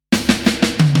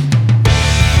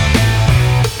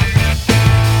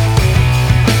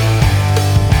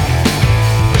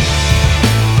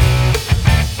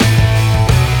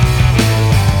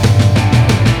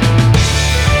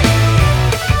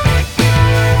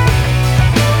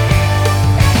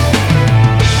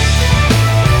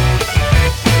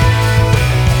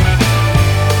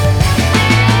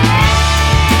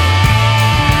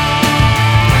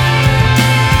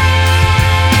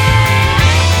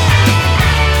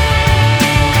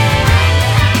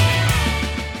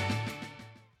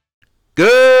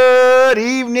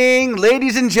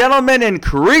and gentlemen and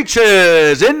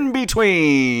creatures in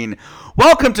between.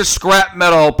 Welcome to Scrap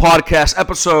Metal Podcast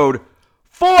episode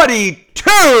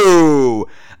 42.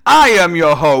 I am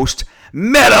your host,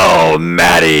 Metal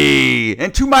Matty.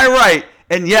 And to my right,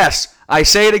 and yes, I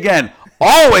say it again,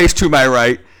 always to my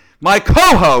right, my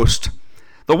co-host,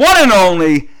 the one and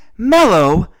only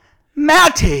Mellow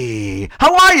Matty.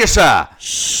 How are you, sir?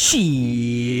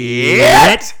 Shit.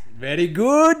 Very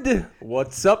good.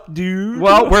 What's up, dude?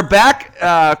 Well, we're back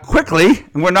quickly,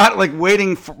 and we're not like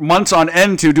waiting for months on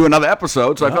end to do another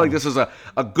episode, so I feel like this is a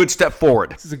good step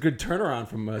forward. This is a good turnaround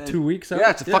from 2 weeks out.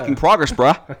 Yeah, it's a fucking progress,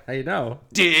 bruh. How you know?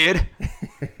 Dude.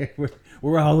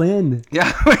 We're all in.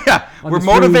 Yeah, yeah. We're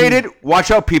motivated. Watch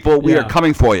out, people. We are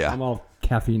coming for you. I'm all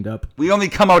caffeined up. We only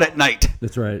come out at night.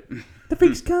 That's right. The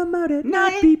freaks come out at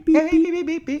night. Beep, beep, beep, beep,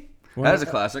 beep, beep. Well, that is a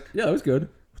classic. Yeah, that was good.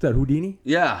 Was that Houdini?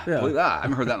 Yeah. Believe that. I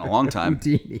haven't heard that in a long time.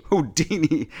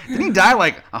 Houdini. Didn't he die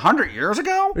like 100 years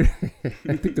ago?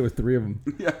 I think there were 3 of them.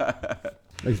 Yeah.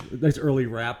 Nice early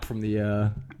rap from the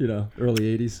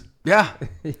early 80s. Yeah.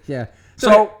 Yeah.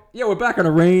 So we're back on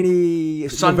a rainy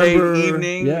Sunday November,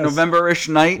 evening, yes. November-ish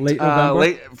night. Late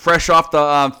November. Fresh off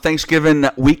the Thanksgiving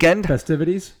weekend.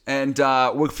 Festivities. And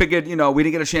we figured, we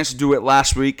didn't get a chance to do it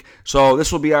last week. So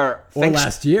this will be our...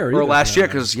 last year. Or last year,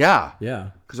 because, Yeah.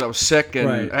 Because I was sick and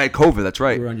Right. I had COVID, that's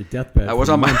right. You were on your deathbed. I was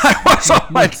on my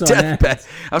deathbed.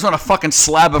 I was on a fucking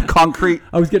slab of concrete.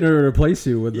 I was getting ready to replace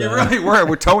you with... You really were.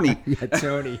 With Tony. Yeah,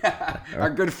 Tony. Our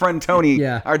good friend Tony.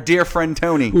 Yeah. Our dear friend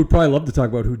Tony. Who would probably love to talk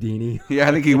about Houdini. Yeah,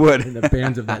 I think he would. And the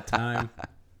bands of that time.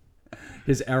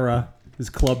 His era. His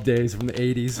club days from the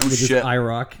 80s. With his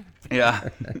IROC. Yeah.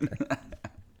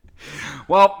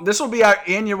 Well, this will be our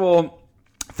annual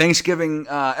Thanksgiving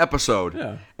episode.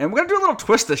 Yeah. And we're going to do a little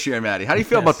twist this year, Maddie. How do you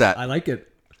feel about that? I like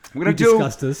it. We're going to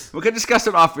discuss this. We're going to discuss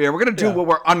it off air. We're going to do what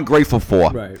we're ungrateful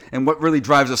for. Right. And what really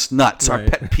drives us nuts. Our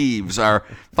Right. pet peeves. Our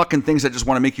fucking things that just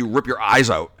want to make you rip your eyes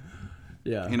out.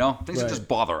 Yeah. Things that just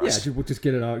bother us. Yeah, we'll just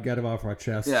get it off our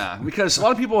chest. Yeah, because a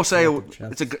lot of people will say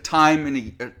it's a good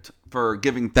time for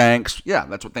giving thanks. Yeah,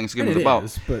 that's what Thanksgiving is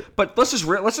about. But let's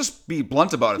just be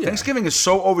blunt about it. Yeah. Thanksgiving is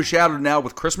so overshadowed now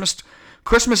with Christmas.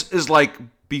 Christmas is like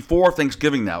before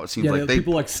Thanksgiving now. It seems like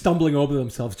people like stumbling over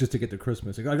themselves just to get to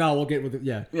Christmas. Like, oh, we'll get with it.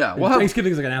 Yeah. Yeah. Well,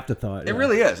 Thanksgiving is like an afterthought. It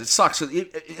really is. It sucks.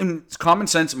 It's common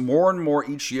sense. More and more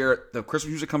each year, the Christmas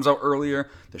music comes out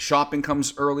earlier. The shopping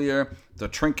comes earlier. The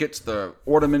trinkets, the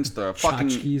ornaments, the fucking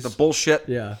the bullshit.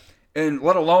 Yeah. And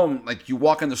let alone like you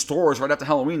walk in the stores right after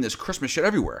Halloween. There's Christmas shit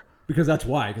everywhere. Because that's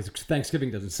why. Because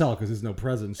Thanksgiving doesn't sell because there's no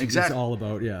presents. Exactly. It's all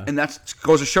about And that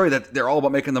goes to show you that they're all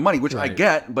about making the money, which I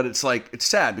get. But it's like it's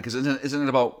sad because isn't it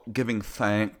about giving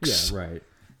thanks? Yeah. Right.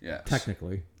 Yeah.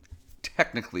 Technically,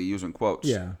 using quotes.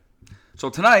 Yeah. So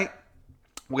tonight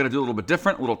we're gonna do a little bit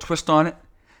different, a little twist on it,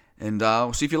 and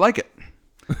we'll see if you like it.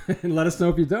 And let us know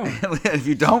if you don't. If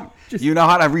you don't, you know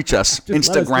how to reach us. Instagram.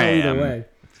 Let us know either way.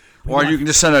 Or you can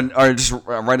just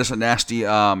write us a nasty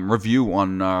review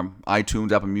on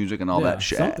iTunes, Apple Music, and all that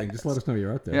shit. Something. Just let us know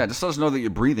you're out there. Yeah, just let us know that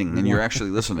you're breathing and you're actually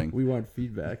listening. We want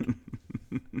feedback.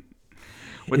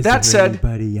 With that said,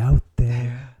 anybody out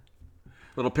there?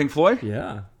 Little Pink Floyd.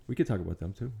 Yeah, we could talk about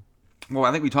them too. Well,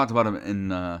 I think we talked about them in.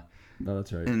 No,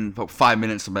 that's right. In about 5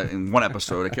 minutes in one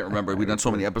episode. I can't remember. We've done so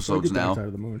many episodes now. Dark Side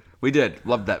of the Moon. We did.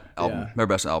 Loved that album. Yeah. Their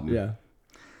best album. Yeah.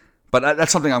 But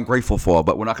that's something I'm grateful for,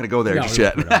 but we're not going to go there just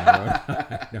yet. No,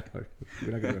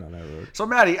 we're not going on that road. So,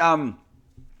 Maddie, now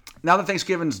that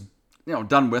Thanksgiving's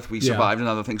done with, we survived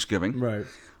another Thanksgiving. Right.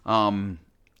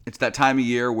 It's that time of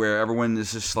year where everyone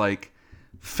is just like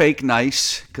fake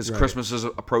nice because Christmas is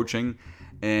approaching,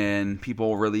 and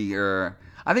people really are.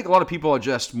 I think a lot of people are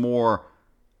just more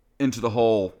into the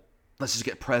whole let's just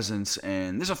get presents,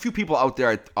 and there's a few people out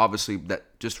there, obviously,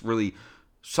 that just really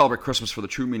celebrate Christmas for the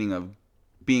true meaning of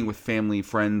being with family,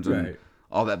 friends, and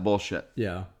all that bullshit.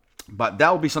 Yeah. But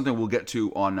that will be something we'll get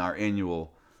to on our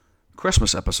annual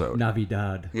Christmas episode.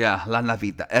 Navidad. Yeah, La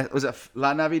Navidad. Was it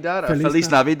La Navidad? Feliz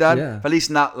Navidad? Yeah.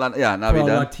 Navidad. For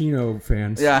our Latino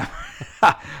fans. Yeah.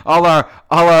 all our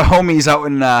homies out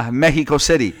in Mexico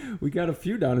City. We got a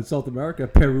few down in South America,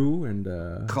 Peru and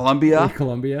Colombia,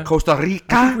 Costa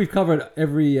Rica. I think we've covered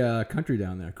every country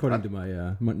down there, according to my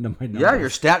numbers. Yeah, your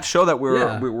stats show that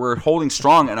we're holding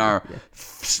strong in our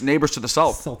neighbors to the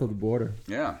south. South of the border.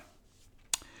 Yeah.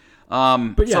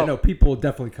 But people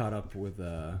definitely caught up with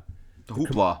the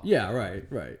hoopla. Yeah,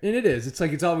 right. And it is. It's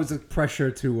like it's always a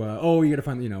pressure to, you got to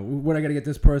find, what I got to get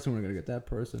this person, what I got to get that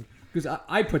person. Because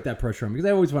I put that pressure on because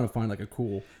I always want to find like a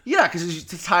cool. Yeah, because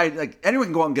it's tied. Like anyone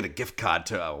can go out and get a gift card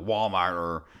to Walmart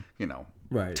or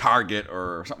Target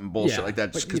or something bullshit like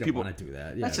that. Just because people want to do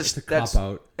that. Yeah, that's just it's a cop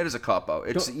out. It is a cop out.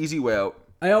 It's an easy way out.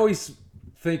 I always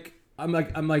think I'm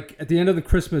like at the end of the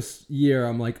Christmas year,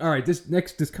 I'm like, all right, this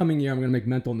coming year, I'm gonna make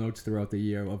mental notes throughout the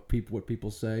year of what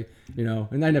people say,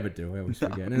 and I never do. I always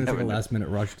forget, and it's like a last minute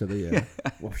rush to the.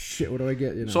 Well, shit, what do I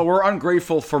get? So we're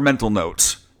ungrateful for mental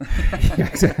notes. Yeah,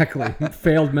 exactly.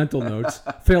 Failed mental notes,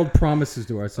 failed promises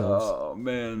to ourselves. Oh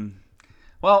man.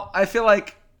 Well, I feel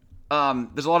like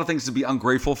there's a lot of things to be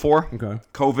ungrateful for. Okay.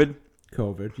 COVID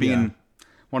being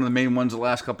one of the main ones the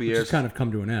last couple of years. It's kind of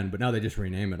come to an end, but now they just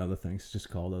rename it other things. It's just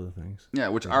called other things. Yeah,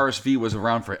 which RSV was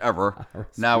around forever.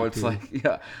 RSVP. Now it's like,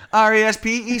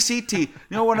 RESPECT. You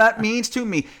know what that means to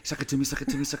me? Suck it to me, suck it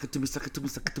to me, suck it to me, suck it to me,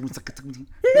 suck it to me, suck it to me.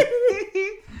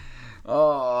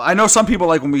 I know some people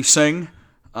like when we sing.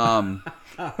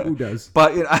 Who does?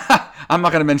 But I'm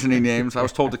not going to mention any names. I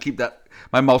was told to keep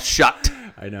my mouth shut.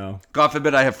 I know. God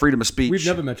forbid I have freedom of speech. We've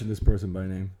never mentioned this person by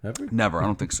name, have we? Never. I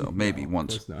don't think so. Maybe No,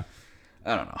 once. Of course not.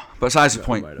 I don't know. Besides the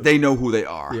point, they know who they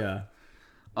are. Yeah.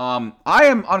 I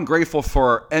am ungrateful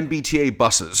for MBTA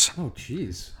buses. Oh,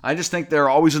 jeez. I just think they're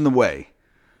always in the way.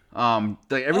 Every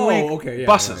week, okay, yeah,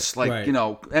 buses. right.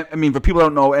 I mean, for people who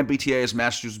don't know, MBTA is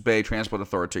Massachusetts Bay Transport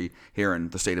Authority here in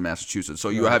the state of Massachusetts. So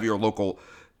you have your local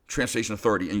transportation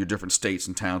authority in your different states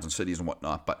and towns and cities and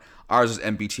whatnot. But ours is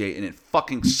MBTA, and it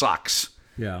fucking sucks.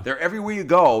 Yeah. They're everywhere you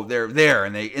go. They're there,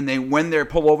 and they when they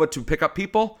pull over to pick up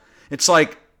people, it's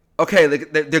like, okay,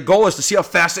 their goal is to see how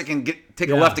fast they can take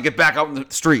a left to get back out in the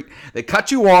street. They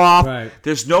cut you off. Right.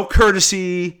 There's no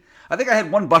courtesy. I think I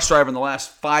had one bus driver in the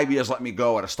last 5 years let me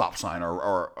go at a stop sign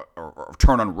or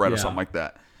turn on red or something like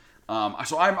that.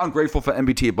 So I'm ungrateful for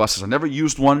MBTA buses. I never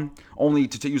used one, only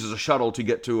to use as a shuttle to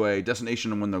get to a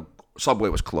destination when the subway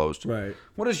was closed. Right.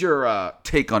 What is your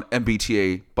take on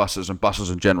MBTA buses and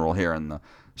buses in general here in the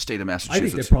state of Massachusetts? I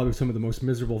think they're probably some of the most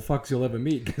miserable fucks you'll ever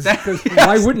meet. Because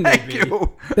why wouldn't they be?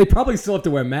 They probably still have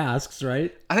to wear masks,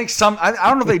 right? I think some. I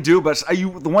don't know if they do, but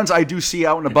the ones I do see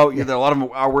out and about, a lot of them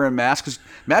are wearing masks.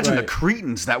 Imagine the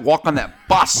cretins that walk on that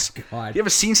bus. Oh, God. You ever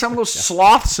seen some of those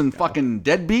sloths and fucking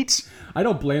deadbeats? I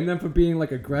don't blame them for being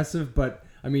like aggressive, but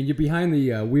I mean, you're behind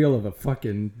the wheel of a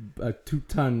fucking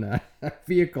 2-ton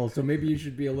vehicle, so maybe you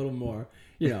should be a little more,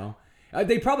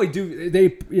 They probably do.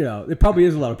 There probably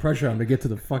is a lot of pressure on them to get to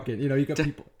the fucking. You got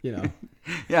people.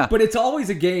 Yeah. But it's always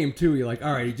a game too. You're like,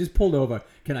 all right, he just pulled over.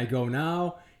 Can I go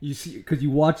now? You see, because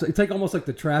you watch. It's like almost like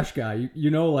the trash guy.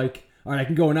 Like, all right, I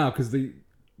can go now because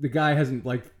the guy hasn't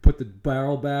like put the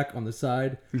barrel back on the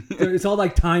side. It's all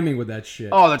like timing with that shit.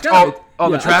 Oh, the trash.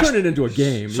 I turned it into a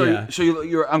game. So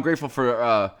you're ungrateful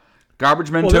for garbage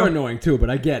men too. They're annoying too, but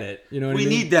I get it. You know what I mean?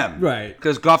 We need them, right?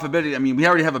 Because God forbid. I mean, we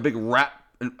already have a big rat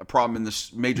problem in the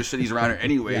major cities around here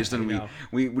anyways. Then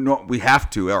we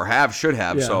have to or should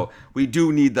have. Yeah. So we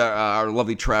do need our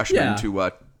lovely trash men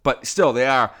to. But still, they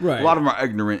are a lot of them are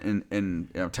ignorant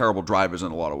and terrible drivers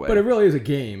in a lot of ways. But it really is a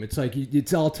game. It's like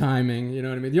it's all timing. You know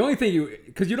what I mean? The only thing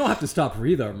because you don't have to stop for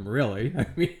either of them, really. I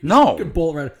mean, no. You can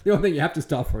bolt right. The only thing you have to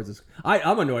stop for is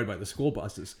I'm annoyed by the school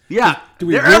buses. Yeah,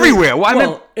 they're everywhere.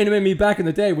 Well, I mean, back in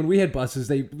the day when we had buses,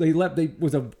 they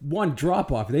was a one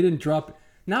drop off. They didn't drop.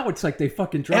 Now it's like they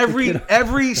fucking drop every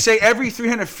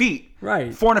 300 feet,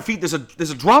 right? 400 feet. There's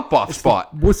a drop off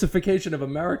spot. The wussification of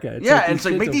America. And it's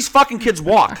like make these fucking kids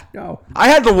walk. No, I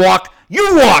had to walk.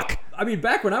 You walk. I mean,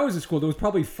 back when I was in school, there was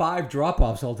probably 5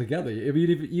 drop-offs altogether.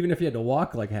 Even if you had to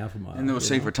walk like half a mile. And there was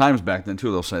safer times back then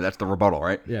too. They'll say that's the rebuttal,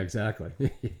 right? Yeah, exactly.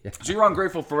 So you're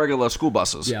ungrateful for regular school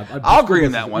buses. Yeah, I'll agree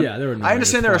on that one. Yeah, they're annoying. I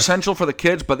understand they're essential for the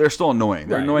kids, but they're still annoying.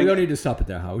 They're annoying. You don't need to stop at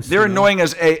their house. They're annoying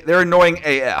they're annoying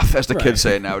AF, as the kids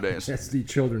say nowadays. As the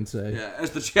children say.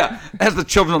 Yeah, as the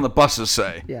children on the buses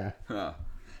say. Yeah.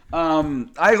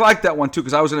 I like that one too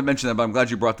because I was going to mention that, but I'm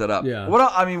glad you brought that up. Yeah.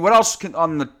 What else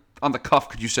on the cuff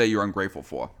could you say you're ungrateful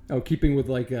for? Oh, keeping with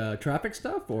like traffic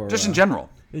stuff or just in general?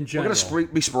 In general. We're going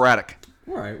to be sporadic.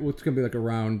 All right. Well, it's going to be like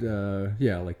around,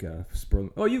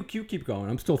 Oh, you keep going.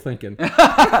 I'm still thinking.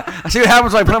 I see what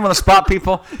happens when I put him on the spot,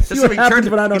 people. See what happens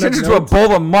when I don't have turns into a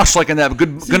bowl of mush like in that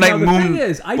Good Night Moon. The thing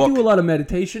is, I do a lot of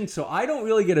meditation, so I don't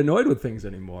really get annoyed with things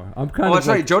anymore. I'm kind of that's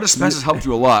right. Joe Dispenza's helped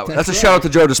you a lot. That's a shout out to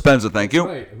Joe Dispenza. Thank you.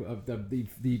 Right.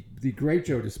 The great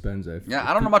Joe Dispenza. Yeah,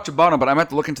 I don't know much about him, but I'm going to have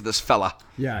to look into this fella.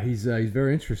 Yeah, he's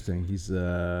very interesting. He's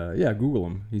Google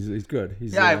him. He's good.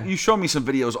 You showed me some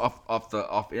videos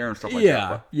off air and stuff like that.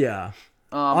 Yeah.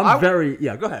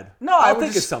 Go ahead. No, I'll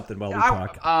think of something while we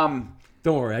talk.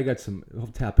 Don't worry, I got some. I'll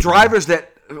tap it drivers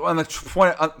that on the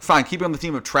point. Fine, keeping on the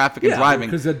theme of traffic and driving,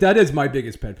 because that is my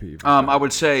biggest pet peeve. I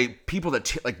would say people that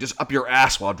just up your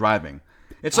ass while driving.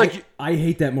 It's like I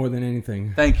hate that more than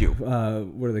anything. Thank you.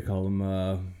 What do they call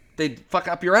them? they fuck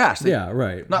up your ass.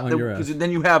 Right. Not on your ass. because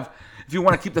then you have. If you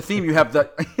want to keep the theme, you have the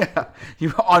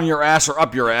you on your ass or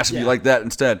up your ass if you like that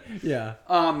instead. Yeah.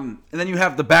 And then you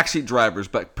have the backseat drivers,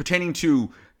 but pertaining to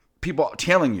people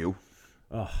tailing you.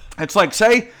 Ugh. It's like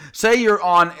say you're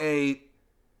on a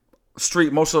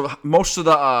street. Most of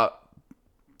the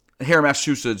here in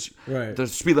Massachusetts, right. the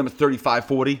speed limit 35,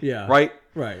 40. Yeah. Right.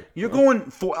 Right. You're going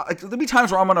for. There'll be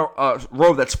times where I'm on a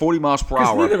road that's 40 miles per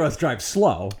hour. Neither of us drive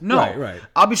slow. No. Right.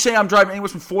 I'll be saying I'm driving anywhere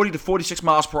from 40 to 46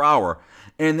 miles per hour.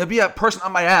 And there'll be a person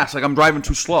on my ass like I'm driving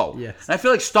too slow. Yes. And I feel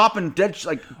like stopping dead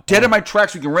in my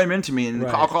tracks so you can ram into me. And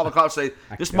I'll call the cops and say,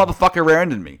 this motherfucker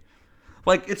rear-ended me.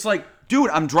 Like, it's like,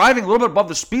 dude, I'm driving a little bit above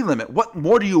the speed limit. What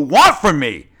more do you want from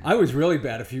me? I was really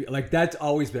bad that's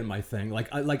always been my thing.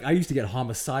 I used to get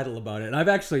homicidal about it. And I've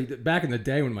actually, back in the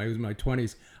day when I was in my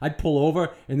 20s, I'd pull over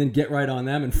and then get right on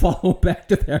them and follow back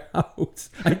to their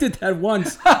house. I did that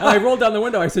once. And I rolled down the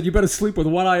window. I said, you better sleep with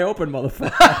one eye open,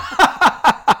 motherfucker.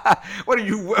 What are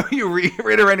you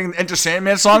reiterating the Enter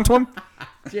Sandman song to him?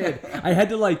 Did. I had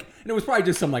to and it was probably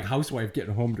just some housewife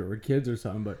getting home to her kids or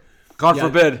something, but God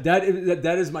forbid. That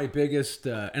is my biggest,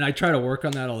 and I try to work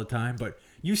on that all the time. But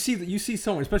you see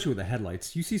someone, especially with the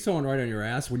headlights, you see someone right on your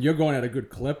ass when you're going at a good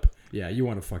clip. Yeah, you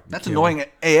want to fucking. That's annoying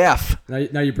AF. Now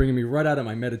you're bringing me right out of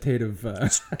my meditative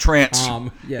trance.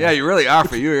 Yeah, you really are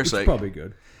for your sake. Probably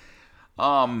good.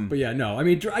 But yeah, no. I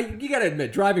mean, you got to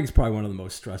admit, driving's probably one of the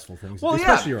most stressful things. Well,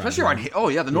 especially around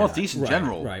the Northeast in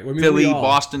general. Right. I mean, Philly,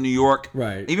 Boston, New York.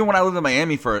 Right. Even when I lived in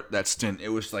Miami for that stint, it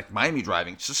was like Miami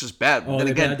driving. It's just as bad. Oh, then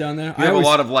again, bad down there? you have a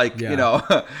lot of you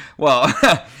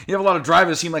have a lot of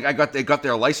drivers that seem like they got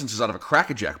their licenses out of a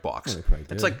Cracker Jack box. Oh,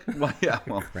 it's like, well, yeah,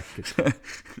 well.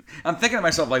 I'm thinking to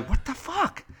myself, what the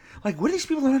fuck? What do these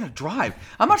people know how to drive?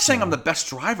 I'm not saying I'm the best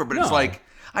driver, but it's like,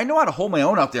 I know how to hold my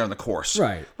own out there on the course.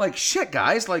 Right. Shit,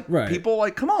 guys. People,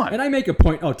 come on. And I make a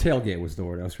point. Oh, tailgate was the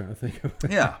word I was trying to think of.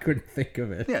 Yeah. I couldn't think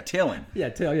of it. Yeah, tailing. Yeah,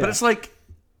 tail, yeah. But it's like...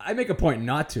 I make a point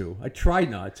not to. I try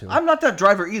not to. I'm not that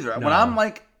driver either. No. When I'm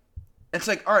it's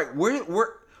like, all right, where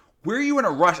are you in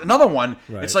a rush? Another one,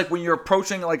 it's like when you're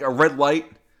approaching a red light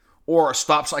or a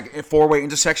stop sign, a four-way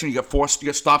intersection, you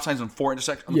get stop signs on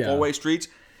four-way streets.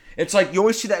 It's like you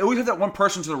always have that one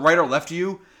person to the right or left of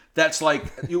you that's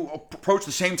you approach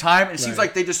the same time, and it seems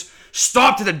like they just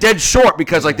stopped at a dead short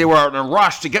because they were in a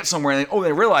rush to get somewhere, and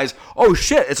they realize, oh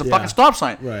shit, it's a fucking stop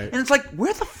sign. Right. And it's like,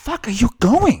 where the fuck are you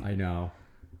going? I know.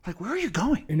 Where are you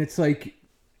going? And it's like,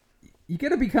 you got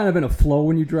to be kind of in a flow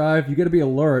when you drive. You got to be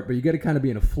alert, but you got to kind of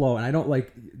be in a flow. And I don't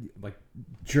like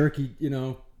jerky,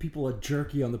 people are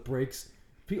jerky on the brakes.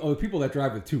 People that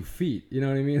drive with 2 feet, you know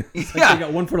what I mean? It's like they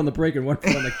got 1 foot on the brake and 1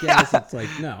 foot on the gas. It's like,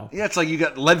 no. Yeah, it's like you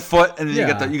got lead foot, and then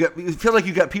you feel like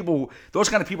you got people, those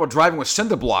kind of people driving with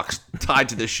cinder blocks tied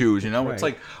to their shoes. Right. It's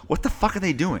like, what the fuck are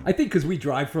they doing? I think because we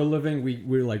drive for a living,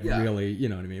 we're really, you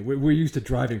know what I mean? We're used to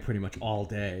driving pretty much all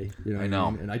day. You know, I know,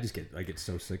 and I get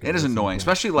so sick of it. It is annoying,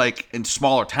 especially in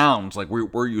smaller towns like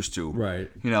we're used to. Right.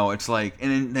 It's like,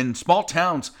 and in small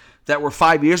towns that were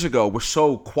 5 years ago were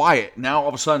so quiet. Now all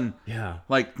of a sudden,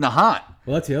 Nahant.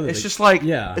 Well, that's the other thing. It's just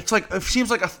it's like it seems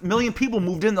like 1 million people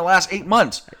moved in the last 8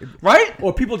 months, right?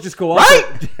 Or people just go out.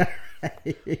 Right.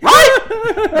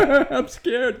 Right. I'm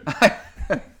scared.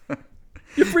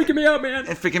 You're freaking me out, man.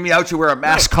 And freaking me out to wear a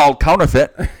mask called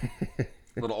Counterfeit.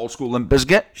 Little old school Limp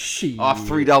Bizkit. Off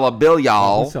 $3 bill,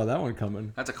 y'all. I saw that one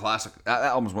coming. That's a classic. That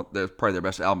album's probably their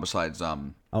best album besides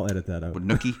I'll edit that out. With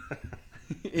Nookie.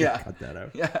 Yeah. Cut that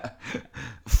out. Yeah.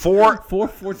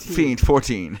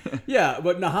 14. Yeah,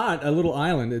 but Nahant, a little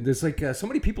island, there's so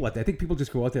many people out there. I think people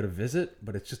just go out there to visit,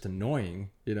 but it's just annoying.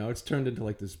 It's turned into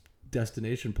this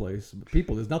destination place.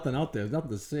 There's nothing out there. There's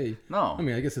nothing to see. No. I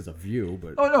mean, I guess it's a view,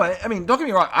 but... Oh, no. I mean, don't get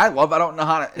me wrong. I don't know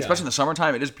how to... Especially in the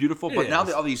summertime, it is beautiful. But now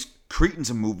that all these Cretans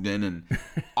have moved in and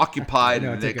occupied,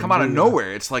 and they come out of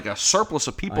nowhere. It's like a surplus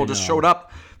of people just showed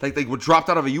up. Like they were dropped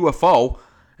out of a UFO.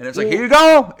 And it's here you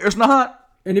go. Here's Nahant.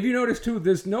 And if you notice too,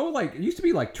 there's no it used to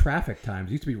be traffic times.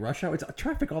 It used to be rush hour. It's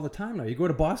traffic all the time now. You go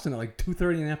to Boston at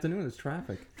 2:30 in the afternoon. There's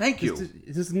traffic. Thank you.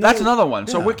 That's another one.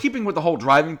 So we're keeping with the whole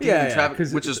driving thing and traffic,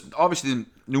 which is obviously the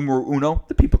numero uno.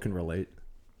 The people can relate.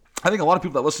 I think a lot of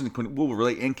people that listen will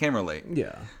relate and can relate.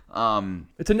 Yeah.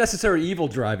 It's a necessary evil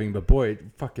driving, but boy,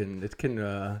 it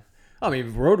can. I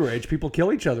mean, road rage. People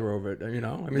kill each other over it. I mean,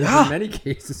 in many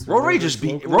cases. Road rage is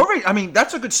road rage. I mean,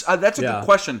 that's a good. Good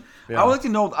question. Yeah. I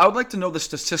would like to know the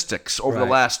statistics over the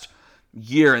last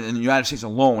year in the United States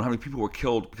alone, how many people were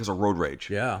killed because of road rage.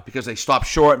 Yeah. Because they stopped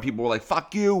short and people were like,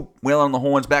 fuck you, wailing on the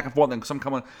horns back and forth. And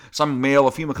then some male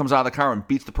or female comes out of the car and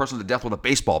beats the person to death with a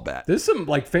baseball bat. There's some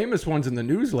like famous ones in the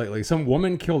news lately. Some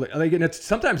woman killed it. Like, and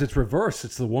sometimes it's reverse.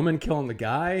 It's the woman killing the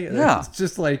guy. Yeah. It's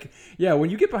just like, yeah, when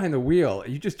you get behind the wheel,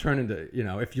 you just turn into,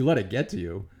 if you let it get to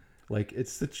you. Like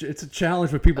it's a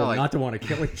challenge for people not to want to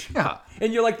kill each other. Yeah.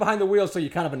 And you're like behind the wheel, so you're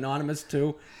kind of anonymous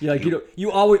too. You're like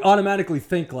you always automatically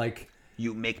think like,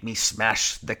 you make me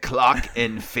smash the clock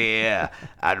in fear.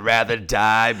 I'd rather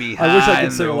die behind I wish I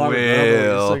could sing the along with what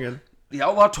you're singing. The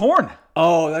Outlaw Torn.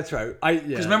 Oh, that's right.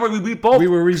 Because remember we both we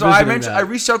were revisiting I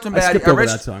reached out to Maddie. I skipped over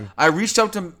that song. I reached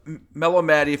out to Mellow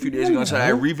Maddie a few days ago and said I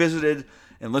revisited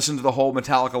and listened to the whole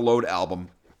Metallica Load album.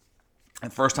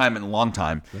 And first time in a long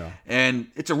time. Yeah. And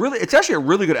it's actually a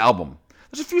really good album.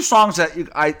 There's a few songs that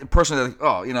I personally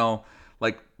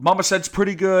like Mama Said's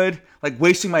pretty good. Like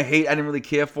Wasting My Hate, I didn't really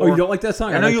care for. Oh, you don't like that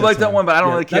song? I know you like that one, but I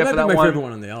don't really care for that one. That might be my favorite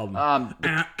one on the album.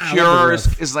 The Cure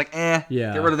is like, yeah.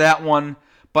 Get rid of that one.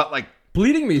 But like,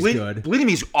 Bleeding Me is good. Bleeding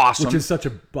Me is awesome. Which is such a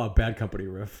Bad Company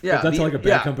riff. Yeah. That's like a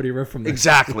Bad Company riff from the...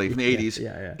 Exactly, from the 80s.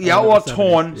 Yeah. The Outlaw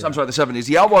Torn, I'm sorry, the 70s.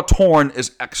 The Outlaw Torn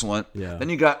is excellent. Yeah. Then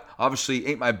you got, obviously,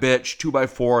 Ain't My Bitch,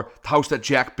 2x4, House That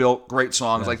Jack Built, great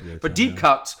songs. But deep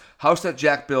cuts, House That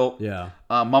Jack Built,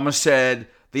 Mama Said,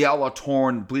 The Outlaw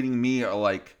Torn, Bleeding Me are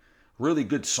like really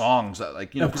good songs that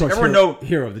of course, everyone knows.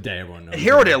 Hero of the Day, everyone knows.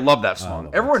 Hero of the Day, I love that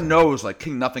song. Everyone knows like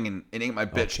King Nothing and Ain't My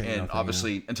Bitch and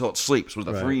obviously Until It Sleeps was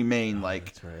the three main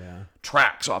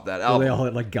tracks off that album. They all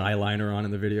had like guy liner on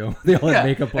in the video. They all had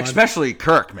makeup on. Especially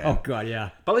Kirk, man. Oh god, yeah.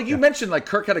 But like you mentioned, like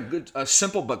Kirk had a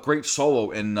simple but great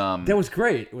solo in that was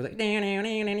great. It was like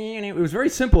it was very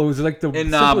simple. It was like the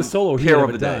simplest solo he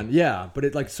ever done. Yeah, but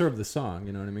it like served the song,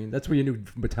 you know what I mean? That's where you knew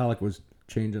Metallica was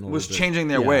changing a little bit. Changing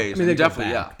their ways. I mean, they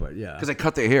definitely, back, but because they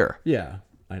cut their hair. Yeah,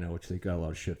 I know, which they got a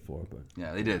lot of shit for, but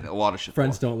yeah, they did a lot of shit.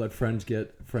 Friends don't let friends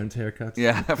get friends haircuts.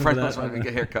 Yeah, friends don't let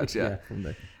get haircuts. Yeah,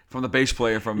 from the bass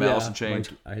player from Alice in Chains.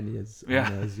 Inez, yeah,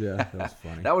 that was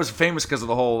funny. That was famous because of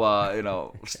the whole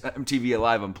MTV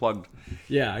Live Unplugged.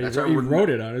 Yeah, he wrote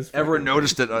it on his. Everyone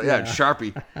noticed it.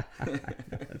 Sharpie.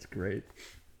 That's great.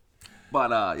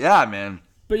 But yeah, man.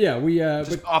 But yeah, we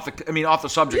off the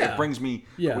subject. It brings me.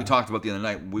 Yeah. We talked about the other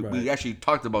night. We actually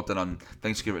talked about that on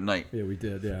Thanksgiving night. Yeah, we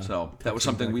did. Yeah. So that was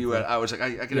something I was like,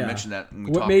 I could have mentioned that. When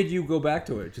we what made you go back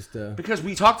to it? Just because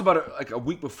we talked about it like a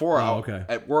week before okay.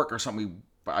 at work or something.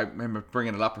 I remember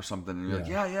bringing it up or something, and you're like,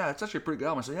 yeah, it's actually a pretty good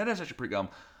album. I said, yeah, it is actually a pretty good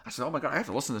album. I said, oh my god, I have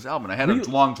to listen to this album. And I had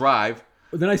a long drive.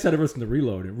 Then I started listening to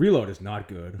Reload, and Reload is not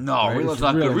good. No, right? Reload's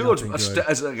not good. Reload's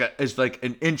is like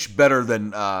an inch better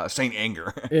than Saint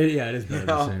Anger. It is better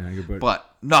than Saint Anger,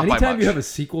 but not by much. Anytime you have a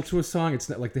sequel to a song, it's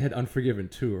not like they had Unforgiven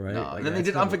 2, right? No, and then they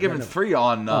did Unforgiven 3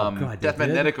 on Death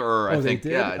Magnetic, or I think,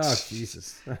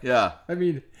 Jesus. Yeah. I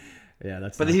mean, yeah,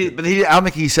 that's. But I don't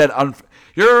think he said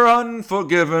you're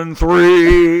Unforgiven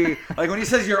 3. Like when he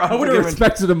says you're Unforgiven, I would have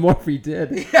expected him more if he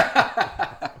did.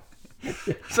 Yeah.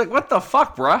 It's like, what the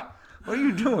fuck, bruh? What are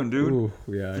you doing, dude? Ooh,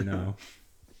 yeah, I know.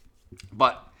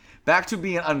 But back to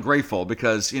being ungrateful,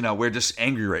 because we're just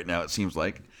angry right now. It seems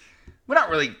like we're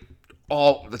not really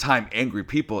all the time angry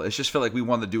people. It's just feel like we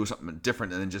want to do something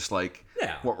different than just like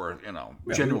what we're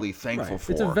genuinely thankful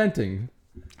for. It's a venting.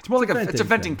 It's more like it's a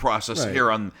venting process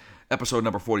here on episode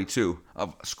number 42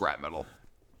 of Scrap Metal.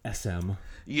 SM.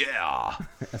 Yeah.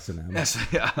 S&M.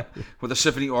 Yeah. With the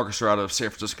symphony orchestra out of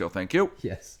San Francisco. Thank you.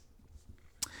 Yes.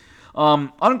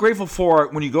 Ungrateful for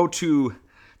when you go to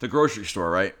the grocery store,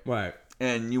 right? Right.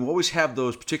 And you always have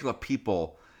those particular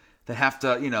people that have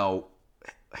to,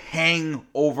 hang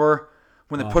over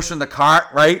when they're pushing the cart,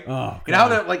 right? Oh, you know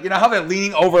how they're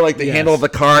leaning over like the handle of the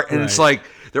cart, and it's like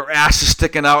their ass is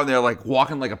sticking out, and they're like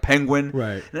walking like a penguin,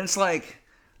 right? And it's like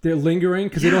they're lingering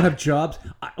because they don't have jobs.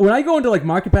 When I go into like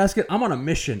Market Basket, I'm on a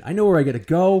mission. I know where I got to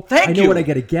go. I know what I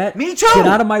got to get. Me too. Get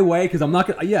out of my way because I'm not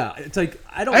gonna. Yeah, it's like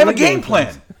I have a game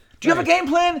plan. Do you have a game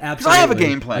plan? Absolutely. Because I have a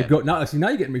game plan. Now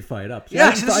you're getting me fired up.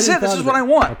 This is what I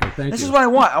want. Okay, thank you. This is what I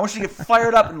want. I want you to get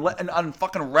fired up and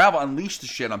fucking unleash the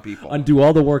shit on people. Undo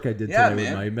all the work I did today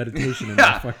with my meditation and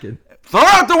my fucking... Throw it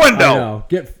out the window!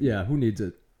 I know. Who needs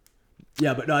it?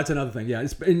 Yeah, but no, that's another thing. Yeah,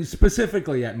 and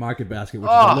specifically at Market Basket, which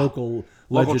is a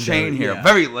local chain here.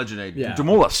 Very legendary. Yeah.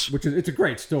 Demoulas. It's a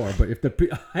great store, but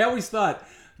I always thought...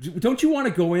 Don't you want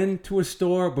to go into a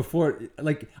store before?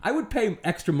 Like, I would pay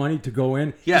extra money to go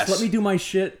in. Yes. Just let me do my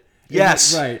shit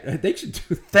Yes. Right. They should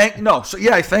do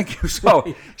that. Thank you.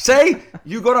 So, say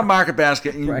you go to Market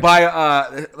Basket and you buy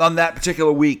on that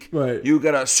particular week. Right. You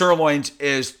get a sirloin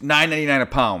is $9.99 a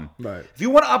pound. Right. If you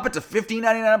want to up it to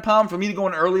 $15.99 a pound for me to go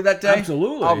in early that day,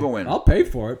 absolutely, I'll go in. I'll pay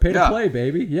for it. Pay to play,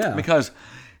 baby. Yeah. Because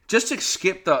just to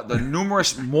skip the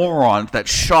numerous morons that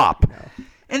shop,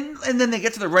 and then they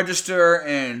get to the register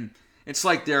and it's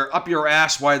like they're up your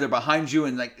ass while they're behind you,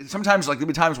 and like sometimes like there'll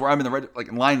be times where I'm in the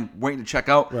in line waiting to check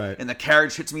out, right. and the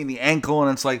carriage hits me in the ankle,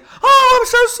 and it's like, oh, I'm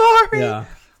so sorry. Yeah.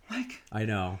 Like, I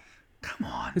know. Come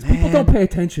on, because man. people don't pay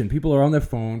attention. People are on their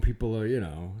phone. People are,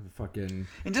 fucking.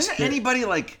 And doesn't anybody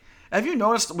have you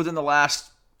noticed within the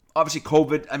last, obviously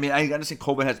COVID? I mean, I understand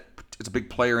COVID it's a big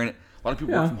player in it. A lot of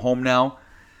people work from home now,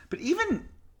 but even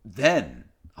then,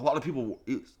 a lot of people.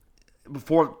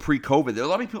 Before pre-COVID, there were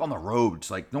a lot of people on the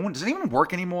roads. Like, does anyone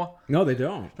work anymore? No, they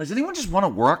don't. Does anyone just want to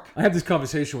work? I have this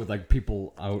conversation with like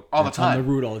people out all the time on the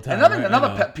route all the time.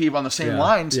 Another pet peeve on the same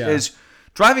lines is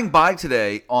driving by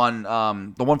today on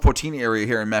the 114 area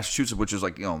here in Massachusetts, which is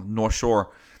like North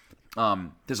Shore.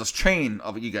 There's this chain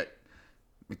of you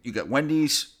get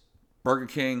Wendy's, Burger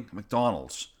King,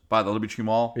 McDonald's by the Liberty Tree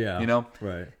Mall. Yeah,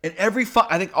 right. And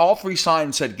I think all three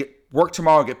signs said work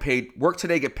tomorrow, get paid. Work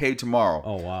today, get paid tomorrow.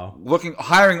 Oh, wow.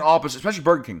 Hiring opposite, especially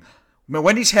Burger King.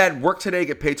 Wendy's had work today,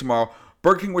 get paid tomorrow.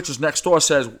 Burger King, which is next door,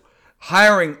 says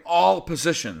hiring all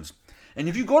positions. And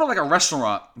if you go to like a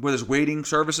restaurant where there's waiting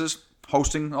services,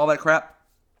 hosting, all that crap,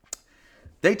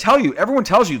 everyone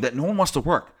tells you that no one wants to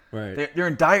work. Right. They're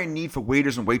in dire need for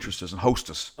waiters and waitresses and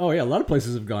hostess. Oh, yeah. A lot of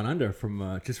places have gone under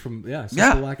from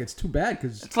simple lack. It's too bad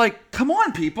because it's like, come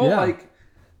on, people. Yeah. Like,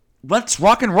 let's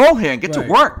rock and roll here and get to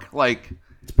work. Like,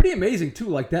 it's pretty amazing too.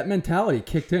 Like that mentality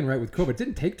kicked in right with COVID. It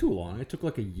didn't take too long. It took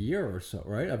like a year or so,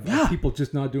 right? Of people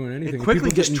just not doing anything. It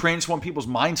quickly just transformed people's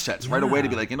mindsets right away to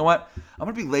be like, you know what? I'm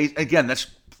gonna be lazy. Again, that's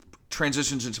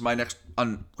transitions into my next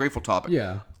ungrateful topic.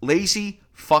 Yeah, lazy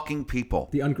fucking people.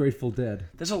 The ungrateful dead.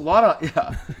 There's a lot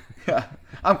of yeah.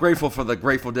 I'm grateful for the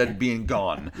Grateful Dead being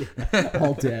gone.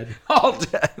 All dead. All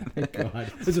dead. Thank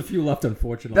God. There's a few left,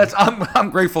 unfortunately.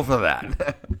 I'm grateful for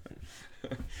that.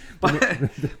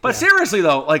 But seriously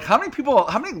though, like how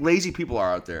many lazy people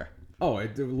are out there? Oh,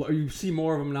 you see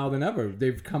more of them now than ever.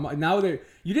 They've come now.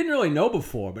 You didn't really know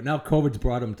before, but now COVID's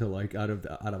brought them to like out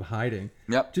of hiding.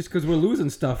 Yep. Just because we're losing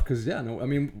stuff. Because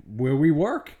where we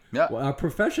work, our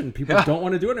profession, people don't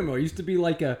want to do it anymore. It used to be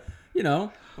like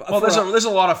Well, there's a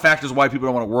lot of factors why people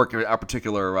don't want to work at a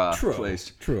particular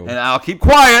place. True. And I'll keep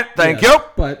quiet. Thank you.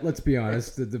 But let's be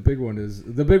honest. The big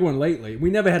one lately. We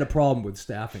never had a problem with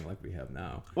staffing like we have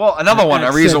now. Well,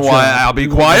 a reason why I'll be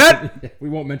quiet. We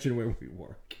won't mention where we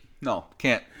work. No,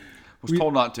 can't. Was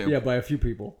told not to. Yeah, by a few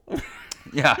people.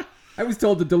 Yeah. I was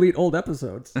told to delete old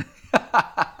episodes.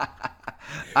 I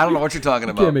don't know what you're talking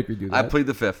about. You can't make me do that. I plead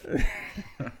the fifth.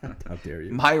 How dare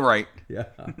you? My right. Yeah.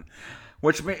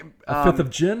 Which a fifth of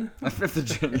gin? A fifth of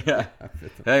gin, yeah.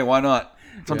 Hey, why not?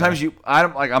 Sometimes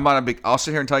I'm not a big. I'll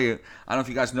sit here and tell you. I don't know if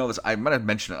you guys know this. I might have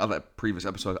mentioned it in other previous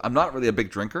episodes. I'm not really a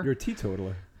big drinker. You're a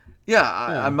teetotaler. Yeah,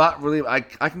 I'm not really. I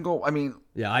can go. I mean,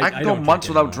 I can go months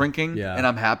without drinking, and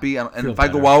I'm happy. And if I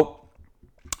go out,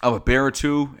 I have a beer or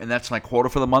two, and that's my quota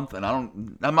for the month. And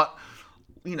I'm not,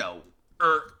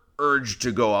 urged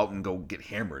to go out and go get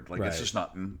hammered. Like it's just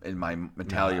not in my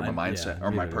mentality or my mindset or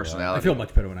my personality. I feel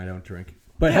much better when I don't drink.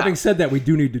 But having said that, we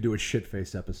do need to do a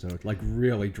shit-faced episode, like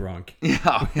really drunk.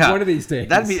 Yeah. One of these days.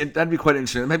 That'd be quite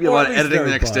interesting. Maybe a lot of editing the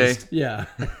next day. Yeah.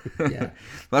 Yeah.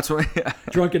 That's what. Yeah.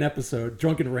 Drunken episode.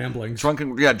 Drunken ramblings. Drunk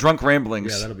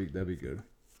ramblings. Yeah, that'll be good.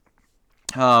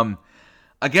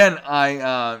 Again,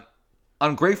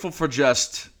 I'm grateful for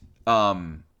just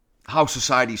how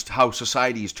society's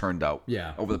turned out.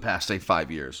 Yeah. Over the past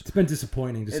 5 years. It's been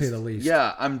disappointing to say the least.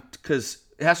 Yeah, because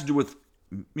it has to do with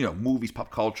movies, pop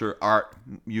culture, art,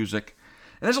 music.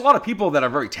 And there's a lot of people that are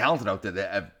very talented out there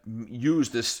that have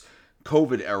used this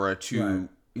COVID era to,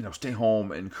 stay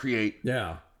home and create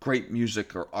great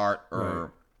music or art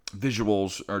or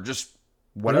visuals or just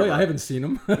whatever. Really? I haven't seen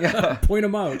them. Yeah. Point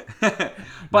them out.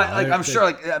 But I'm sure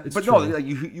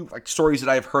you like stories that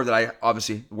I've heard that I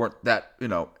obviously weren't that,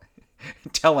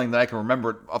 telling that I can remember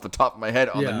it off the top of my head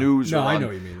on the news I know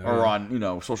what you mean, or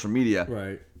on social media.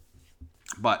 Right.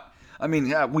 But I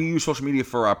mean, we use social media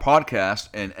for our podcast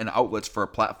and outlets for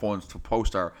platforms to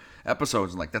post our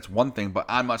episodes, and like that's one thing. But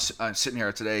I'm not sitting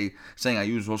here today saying I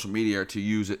use social media to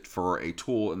use it for a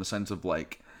tool in the sense of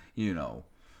like,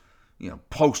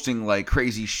 posting like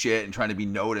crazy shit and trying to be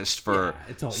noticed for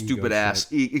stupid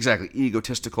ass,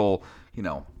 egotistical,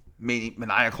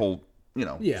 maniacal,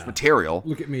 material.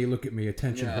 Look at me,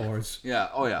 attention whores. Yeah.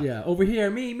 Oh yeah. Yeah. Over here,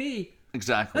 me.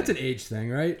 Exactly. That's an age thing,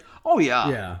 right? Oh, yeah.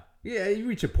 Yeah. Yeah, you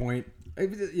reach a point,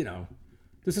 you know,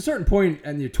 there's a certain point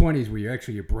in your 20s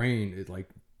where your brain is like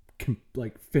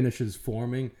finishes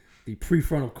forming. The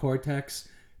prefrontal cortex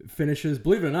finishes,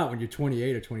 believe it or not, when you're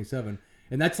 28 or 27.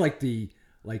 And that's like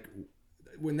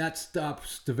when that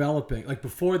stops developing. Like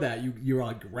before that, you're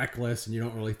like reckless and you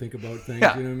don't really think about things.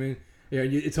 Yeah. You know what I mean? Yeah,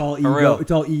 it's all For real. ego.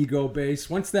 It's all ego based.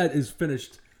 Once that is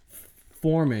finished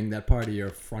forming that part of your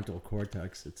frontal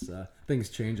cortex, it's things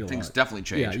change a lot. Things definitely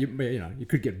change. Yeah, you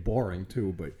could get boring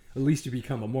too, but at least you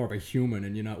become more of a human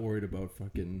and you're not worried about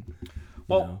fucking.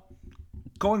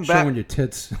 Going back, showing your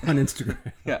tits on Instagram.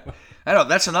 Yeah, I know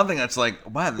that's another thing that's like,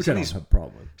 wow, Which I don't have a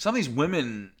problem with. Some of these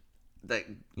women that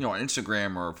on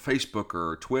Instagram or Facebook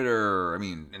or Twitter,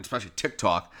 and especially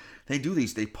TikTok, they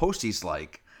post these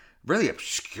like really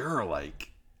obscure, like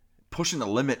pushing the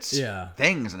limits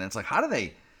things, and it's like, how do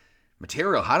they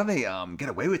get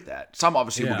away with that? Some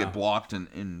obviously will get blocked, and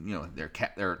their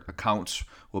accounts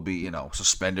will be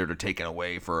suspended or taken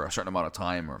away for a certain amount of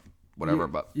time or whatever.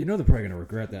 But they're probably gonna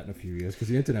regret that in a few years because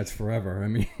the internet's forever.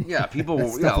 People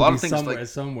will, a lot of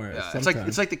things somewhere.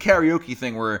 It's like the karaoke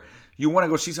thing where you want to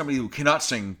go see somebody who cannot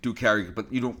sing do karaoke,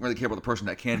 but you don't really care about the person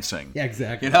that can sing. Yeah,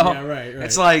 exactly. Yeah, right.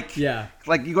 It's like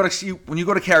like you go to see when you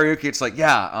go to karaoke, it's like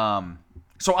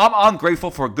So I'm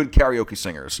grateful for good karaoke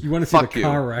singers. You want to see the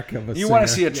car wreck of a singer. You want to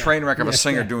see a train wreck of a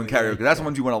singer doing karaoke. That's the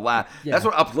ones you want to laugh. Yeah. That's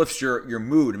what uplifts your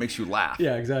mood and makes you laugh.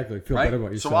 Yeah, exactly. Feel better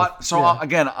about yourself.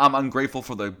 Again, I'm ungrateful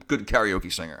for the good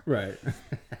karaoke singer. Right.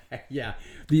 Yeah.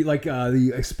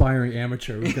 The aspiring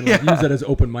amateur who's going to use that as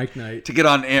open mic night. To get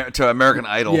on to American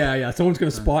Idol. Yeah. Someone's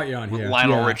going to spot you on here.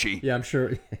 Lionel Richie. Yeah, I'm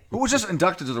sure. Who was just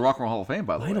inducted to the Rock and Roll Hall of Fame,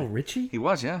 by the way. Lionel Richie? He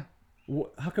was, yeah.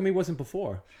 How come he wasn't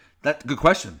before? Good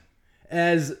question.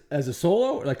 As a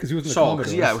solo, like because he was in the solo,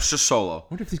 Commodores. Yeah, it was just solo.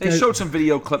 Wonder if these they showed some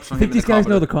video clips from him. Think these guys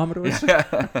know the Commodores? Yeah.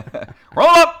 Roll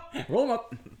up. Roll them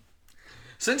up.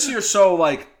 Since you're so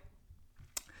retarded.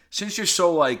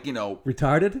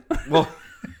 Well,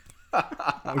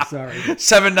 I'm sorry.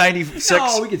 796.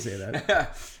 No, we can say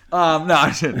that.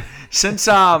 No, since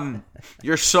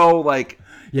you're so into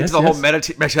the whole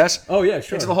meditation. Oh yeah,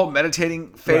 sure. Into the whole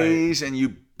meditating phase, and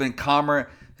you've been calmer.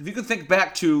 If you could think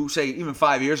back to, say, even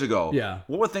 5 years ago,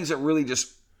 what were things that really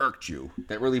just irked you,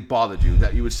 that really bothered you,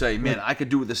 that you would say, man, I could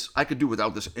do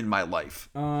without this in my life?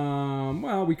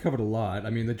 Well, we covered a lot.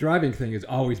 The driving thing has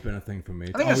always been a thing for me.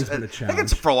 It's always been a challenge. I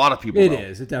think it's for a lot of people. It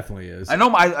is. It definitely is. I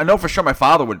know for sure my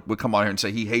father would come on here and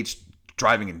say he hates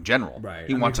driving in general. Right.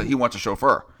 He wants a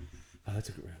chauffeur. Oh, that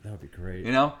would be great.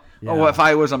 Yeah. Oh, if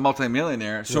I was a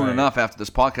multimillionaire, soon enough after this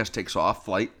podcast takes off,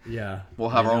 we'll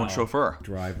have our own chauffeur.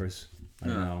 Drivers. I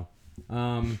know.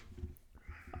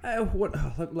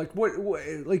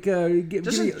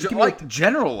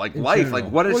 General life. What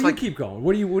is you keep going.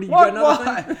 What do you got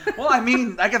another thing? Well, I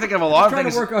can think of a lot of things.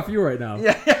 I'm trying to work off you right now.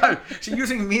 Yeah. So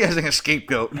using me as a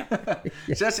scapegoat. So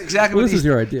that's exactly what this is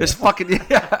your idea. This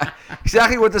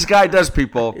exactly what this guy does,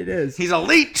 people. It is. He's a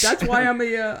leech. That's why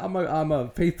I'm a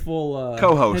faithful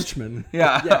co-host. Henchman.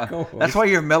 Yeah. Co-host. That's why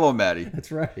you're mellow, Maddie.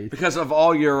 That's right. Because of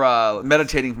all your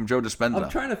meditating from Joe Dispenza. I'm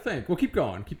trying to think. Well, keep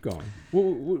going.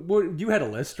 You had a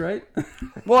list, right?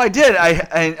 Well, I did.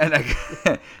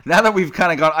 I now that we've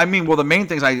kind of gone. The main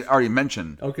things I already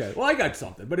mentioned. Okay. Well, I got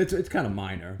something, but it's kind of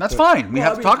minor. That's fine. We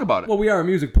have to talk about it. Well, we are a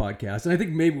music podcast, and I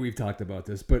think maybe we've talked about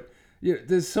this, but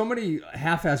there's so many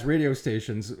half-ass radio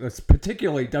stations,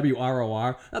 particularly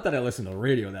WROR. Not that I listen to the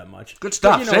radio that much. Good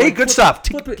stuff. Good stuff.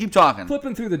 Keep talking.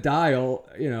 Flipping through the dial,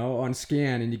 on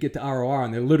scan, and you get to ROR,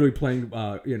 and they're literally playing,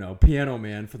 Piano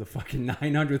Man for the fucking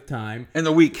 900th time in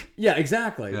the week. Yeah,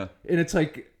 exactly. Yeah. And it's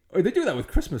like. Or they do that with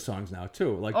Christmas songs now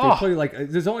too. They play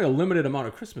there's only a limited amount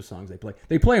of Christmas songs they play.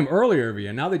 They play them earlier every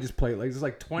year. Now they just play there's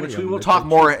 20. Which we will talk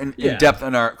more in depth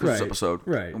in our Christmas episode.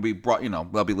 Right. And we brought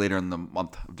that'll be later in the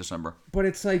month of December. But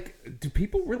it's do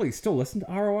people really still listen to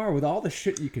ROR with all the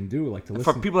shit you can do to listen?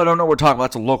 For people that don't know what we're talking about,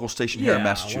 that's a local station here in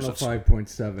Massachusetts.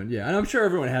 105.7. Yeah, and I'm sure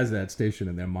everyone has that station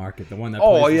in their market. The one that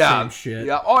plays the same shit.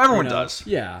 Yeah. Oh, everyone does.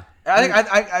 Yeah.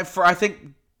 I think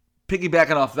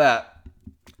piggybacking off that.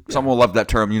 Someone will love that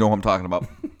term. You know what I'm talking about.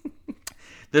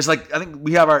 There's I think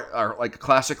we have our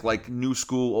classic new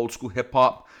school, old school hip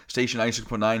hop station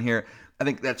 96.9 here. I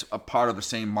think that's a part of the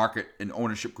same market and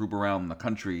ownership group around the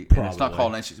country. And it's not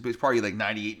called 96, but it's probably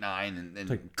 98.9 in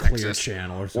like Texas, Clear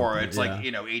Channel or something. Or it's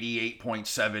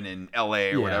 88.7 in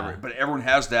LA or whatever. But everyone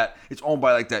has that. It's owned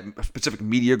by that specific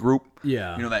media group.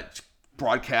 Yeah. That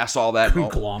broadcasts all that.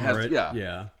 Conglomerate.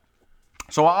 Yeah.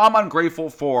 So I'm ungrateful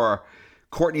for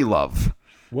Courtney Love.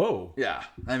 Whoa. Yeah.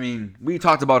 We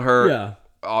talked about her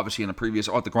obviously in the previous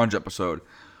the Grunge episode.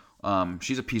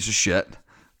 She's a piece of shit.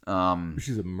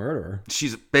 She's a murderer.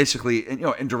 She's basically,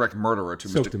 indirect murderer to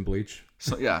Soaked Mr. in bleach.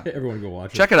 So yeah, Everyone go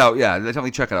watch it. check it out. Yeah, definitely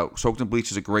check it out. Soaked in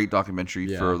Bleach is a great documentary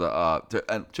for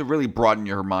the to really broaden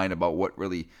your mind about what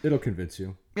really. It'll convince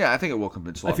you. Yeah, I think it will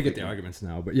convince. I forget the arguments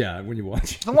now, but yeah, when you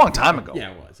watch it, it's a long time ago.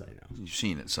 Yeah, it was. I know. You've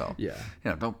seen it, so yeah.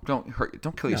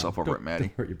 Don't kill yourself over it, Maddie.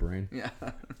 Don't hurt your brain. Yeah,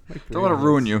 don't let it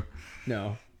ruin you.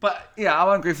 No. But yeah, I'm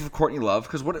ungrateful for Courtney Love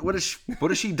because what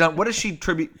has she done? What has she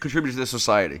contributed to this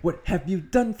society? What have you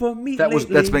done for me lately?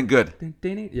 That's been good.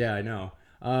 Yeah, I know.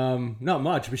 Not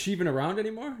much. Was she even around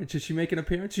anymore? Did she make an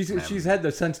appearance? She's had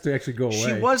the sense to actually go away.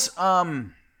 She was. I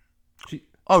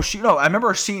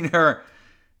remember seeing her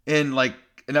in like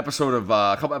an episode of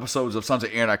a couple episodes of Sons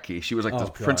of Anarchy. She was like the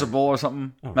principal or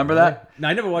something. Remember that? No,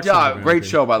 I never watched. Yeah, great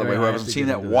show by the way. Who hasn't seen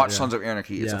that, watch Sons of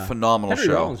Anarchy. It's a phenomenal Henry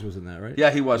show. Rollins was in that, right?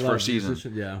 Yeah, he was for a season.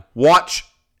 Yeah. Watch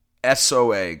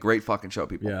SOA. Great fucking show,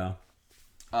 people. Yeah.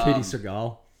 Katie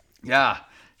Seagal. Yeah.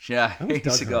 Yeah, I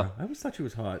always thought she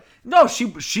was hot. No,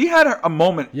 she had a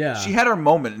moment. Yeah, she had her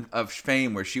moment of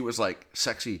fame where she was like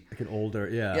sexy, like an older.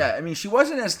 Yeah, yeah. I mean, she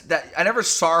wasn't as that. I never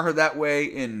saw her that way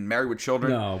in Married with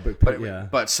Children. No,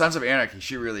 but Sons of Anarchy,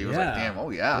 she really was like, damn,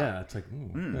 yeah. It's like,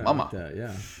 mama. Like that,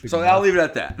 yeah. So I'll leave it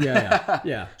at that.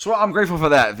 Yeah. So I'm grateful for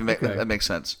that. If that makes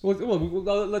sense. Well,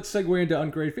 let's segue into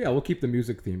Ungrateful. Yeah, we'll keep the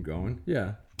music theme going.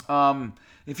 Yeah. I'm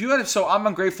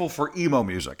ungrateful for emo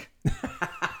music.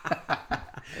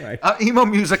 Right. Emo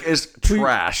music is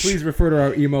trash. Please refer to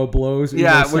our emo blows. Which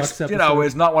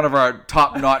is not one of our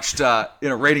top-notched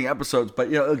rating episodes,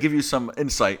 but it'll give you some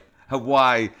insight of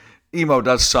why emo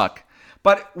does suck.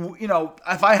 But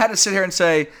if I had to sit here and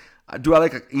say, do I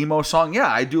like an emo song? Yeah,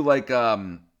 I do like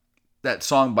that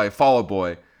song by Fall Out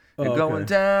Boy. You're going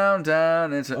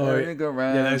down, it's a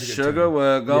merry-go-round. Sugar,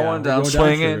 we're going down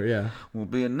swinging. We'll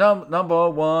be a number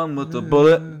one with the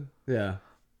bullet. Yeah.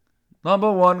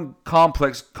 Number one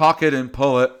complex, cock it and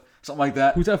pull it. Something like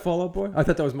that. Who's that Fall Out Boy? I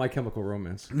thought that was My Chemical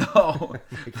Romance. No,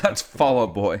 that's Fall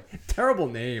Out Boy. Terrible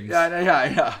names.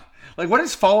 Yeah. Like, what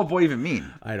does Fall Out Boy even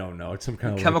mean? I don't know. It's some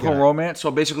kind of chemical romance. So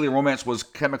basically, romance was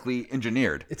chemically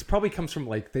engineered. It probably comes from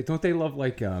they love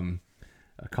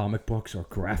comic books or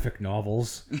graphic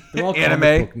novels. They're all anime,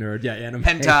 comic book nerd. Yeah, anime,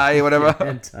 hentai, whatever.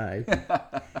 Yeah,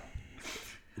 hentai.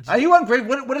 Are you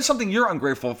ungrateful? What is something you're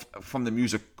ungrateful from the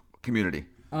music community?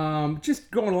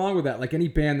 Just going along with that, like any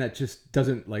band that just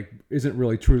isn't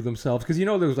really true to themselves, because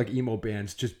there's like emo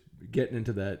bands just getting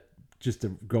into that just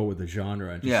to go with the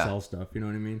genre and just sell stuff. You know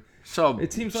what I mean? So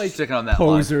it seems like sticking on that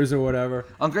posers line. Or whatever.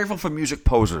 Ungrateful for music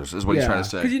posers is what he's trying to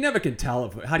say. Because you never can tell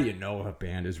how do you know if a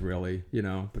band is really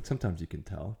but sometimes you can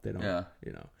tell they don't. Yeah.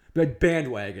 But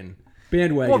bandwagon.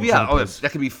 Well, yeah.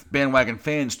 That could be bandwagon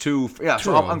fans too. Yeah.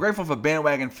 True. So I'm grateful for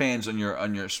bandwagon fans on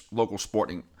your local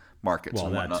sporting markets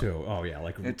and whatnot. That too. Oh yeah,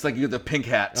 it's like you get the pink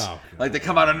hats, like they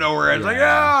come out of nowhere. It's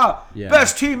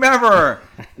best team ever.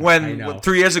 When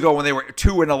 3 years ago when they were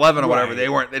 2-11 or whatever, they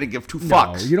didn't give two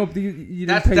fucks. You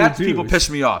didn't people piss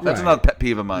me off. That's another pet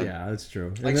peeve of mine. Yeah, that's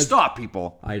true. Stop,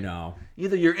 people. I know.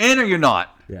 Either you're in or you're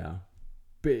not. Yeah.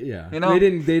 But they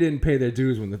didn't pay their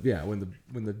dues when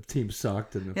the team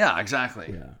sucked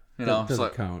exactly. Yeah.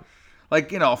 Doesn't count.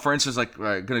 Like for instance, like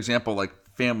a good example, like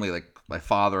family, like my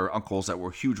father, uncles that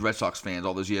were huge Red Sox fans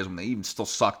all those years when they even still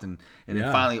sucked, and then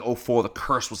finally 2004 the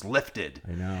curse was lifted.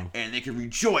 I know. And they could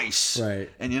rejoice. Right.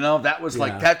 And that was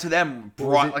like that to them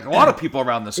brought like a lot of people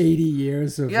around this 80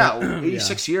 years of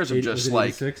 86 years of just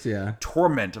like 86,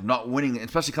 torment of not winning,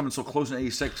 especially coming so close in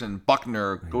 86 and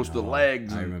Buckner goes to the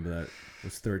legs. I remember that. I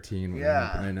was 13.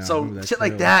 Yeah. I know. So shit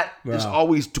like that just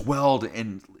always dwelled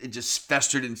and it just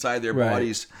festered inside their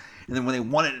bodies. And then when they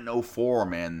won it in 2004,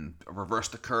 man,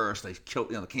 reversed the curse. They killed,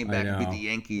 they came back and beat the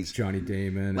Yankees. Johnny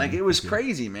Damon. Like, it was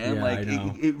crazy, man. Yeah, like,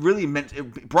 it really meant,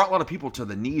 it brought a lot of people to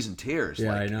the knees in tears.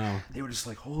 Yeah, like, I know. They were just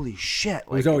like, holy shit. Like,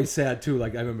 it was always sad, too.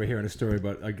 Like, I remember hearing a story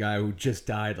about a guy who just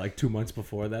died, like, 2 months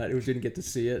before that, who didn't get to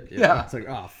see it. Yeah. It's like,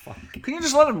 oh, fuck. Can you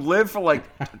just let him live for, like,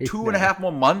 2.5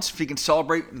 more months if he can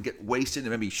celebrate and get wasted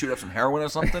and maybe shoot up some heroin or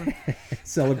something?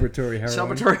 Celebratory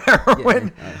heroin. Celebratory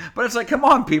heroin. Yeah. But it's like, come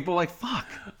on, people. Like, fuck.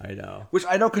 I know. Which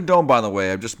I don't condone, by the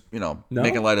way. I'm just,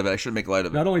 making light of it. I should make light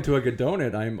of it. Not only do I condone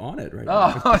it, I'm on it right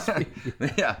now.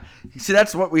 Yeah. See,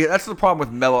 that's the problem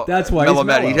with Mellow. That's why he's Matt.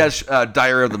 mellow. He has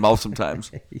diarrhea of the mouth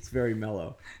sometimes. He's very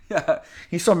mellow. Yeah.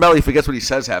 He's so mellow he forgets what he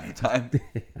says half the time.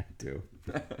 I do.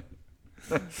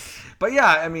 But yeah,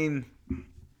 I mean,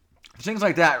 things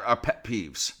like that are pet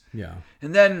peeves. Yeah.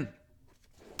 And then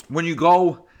when you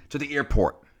go to the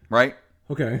airport, right?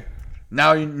 Okay.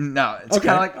 Now it's kind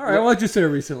of like, all right. Well, I just said it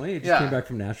recently. I just came back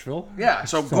from Nashville. Yeah.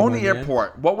 So going to the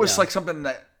airport, what was like something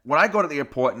that when I go to the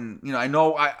airport and I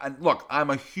know look, I'm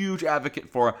a huge advocate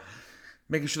for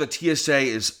making sure the TSA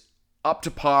is up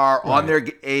to par on their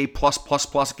A+++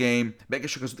 game, making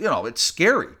sure, because it's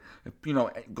scary.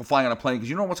 Go flying on a plane, because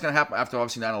you know what's going to happen after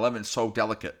obviously 9/11. It's so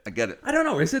delicate. I get it. I don't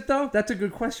know. Is it though? That's a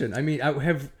good question. I mean,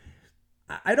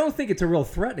 I don't think it's a real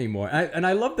threat anymore. And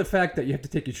I love the fact that you have to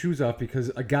take your shoes off, because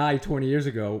a guy 20 years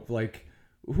ago, like,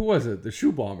 who was it? The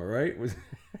shoe bomber, right? Was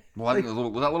that a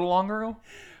little longer ago?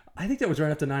 I think that was right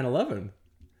after 9/11.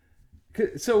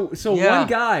 So one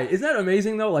guy, isn't that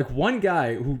amazing though? Like, one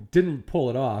guy who didn't pull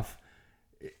it off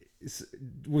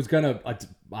was gonna,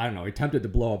 I don't know, attempted to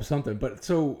blow up something. But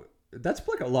so that's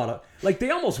like a lot of, like,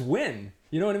 they almost win.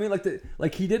 You know what I mean?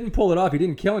 Like he didn't pull it off. He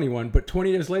didn't kill anyone. But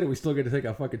 20 years later, we still get to take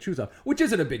our fucking shoes off, which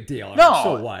isn't a big deal. No.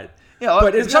 So what? Yeah,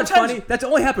 but isn't that funny? That's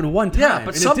only happened one time, yeah,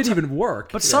 but and it didn't even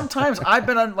work. But sometimes I've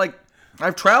been on, like,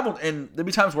 I've traveled, and there'll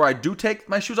be times where I do take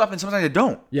my shoes off, and sometimes I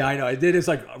don't. Yeah, I know. It is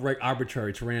like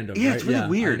arbitrary. It's random. Yeah, right? it's really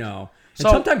weird. I know. And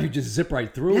sometimes you just zip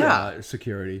right through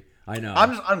security. I know.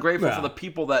 I'm just ungrateful for the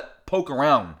people that poke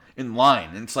around in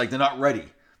line, and it's like they're not ready.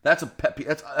 That's a pet peeve.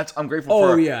 That's I'm grateful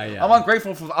for. Oh, yeah. I'm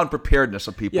ungrateful for the unpreparedness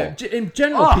of people. Yeah, in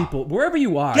general, people, wherever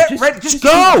you are, get ready. Just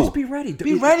go. Just be ready.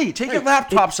 Be ready. Take your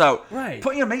laptops out. Right.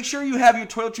 Make sure you have your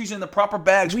toiletries in the proper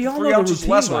bags. We all 3 know ounces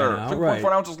the less routine or by now,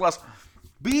 3.4 ounces less.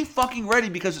 Be fucking ready,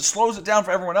 because it slows it down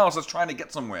for everyone else that's trying to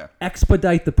get somewhere.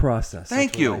 Expedite the process.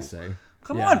 Thank you. I say.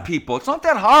 Come on, people. It's not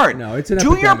that hard. No, it's an Do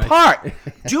your epidemic. part.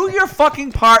 Do your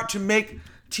fucking part to make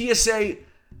TSA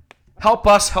help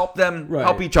us, help them,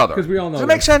 help each other. Because we all know Does it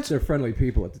make sense? They're friendly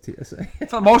people at the TSA.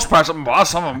 For the most part, some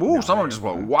of them just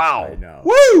go, wow. I know.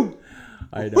 Woo!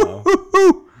 I know.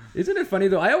 Isn't it funny,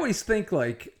 though? I always think,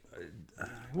 like,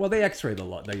 well, they x-ray the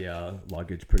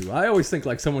luggage pretty well. I always think,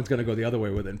 like, someone's going to go the other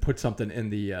way with it and put something in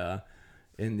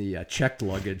the checked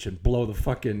luggage and blow the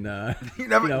fucking.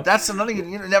 That's another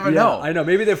thing you never know. I know.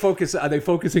 Maybe are they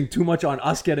focusing too much on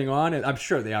us getting on it? I'm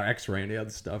sure they are x-raying the other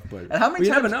stuff, but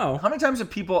you never know. How many times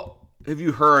have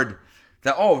you heard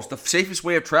that? Oh, it's the safest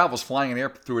way of travel is flying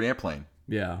through an airplane.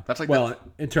 Yeah, that's like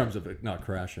in terms of it not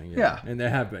crashing. Yeah, and there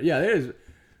have been. Yeah, there is.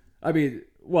 I mean,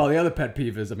 well, the other pet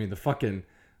peeve is, the fucking,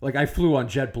 like, I flew on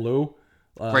JetBlue.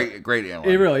 Great airline.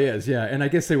 It really is, yeah. And I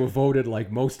guess they were voted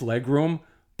like most legroom,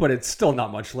 but it's still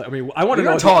not much. I want to know.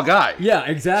 You're a tall guy. Yeah,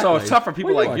 exactly. So it's tough for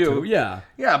people like you. Yeah.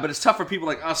 Yeah, but it's tough for people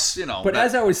like us, But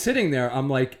as I was sitting there, I'm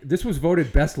like, this was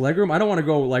voted best legroom. I don't want to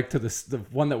go, like, to the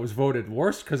one that was voted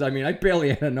worst, because, I barely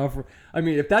had enough.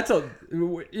 If that's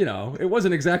it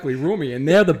wasn't exactly roomy, and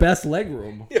they're the best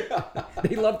legroom.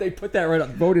 Yeah. They put that right up,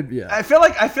 voted, yeah. I feel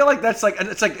like that's like,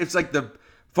 it's like the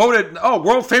voted,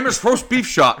 world famous roast beef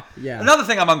shop. Yeah. Another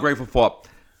thing I'm ungrateful for.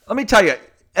 Let me tell you,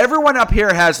 everyone up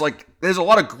here has, like, there's a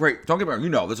lot of great, don't get me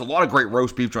wrong, there's a lot of great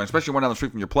roast beef joints, especially one down the street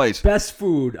from your place. Best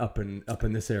food up in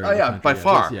this area. Oh, yeah, by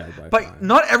far. But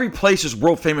not every place is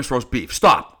world famous roast beef.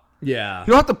 Stop. Yeah.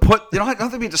 You don't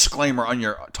have to be a disclaimer on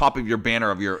your top of your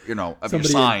banner of your, of your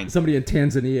sign. Somebody in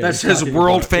Tanzania. That says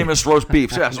world famous roast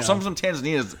beef. Yeah, so someone from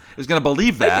Tanzania is going to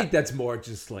believe that. I think that's more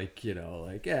just like, they're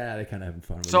kind of having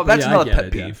fun with it. So that's another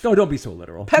pet peeve. No, don't be so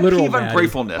literal. Pet literal peeve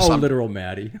ungratefulness. Literal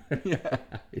Maddie.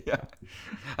 Yeah.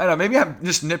 I know, maybe I'm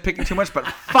just nitpicking too much, but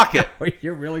fuck it.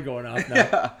 You're really going off now.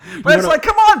 Yeah. But it's like,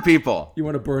 come on, people. You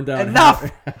want to burn down.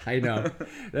 Enough. I know.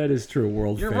 That is true.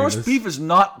 World famous. Your roast beef is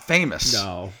not famous.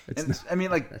 No.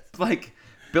 Like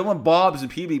Bill and Bob's and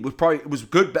PB was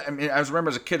good. I remember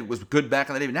as a kid, it was good back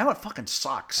in the day. But now it fucking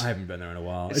sucks. I haven't been there in a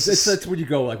while. That's when you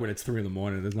go, like, when it's 3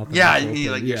 a.m. There's nothing. Yeah,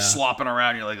 you're slopping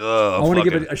around. You're like, oh. I want to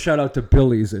give a shout out to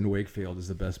Billy's in Wakefield. Is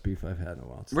the best beef I've had in a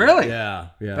while. So, really? Yeah.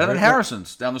 Better than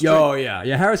Harrison's down the street. Oh yeah.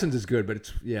 Harrison's is good, but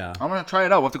it's I'm gonna try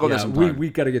it out. We'll have to go there sometime. We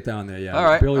got to get down there. Yeah. All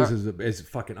right. Billy's is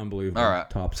fucking unbelievable. All right.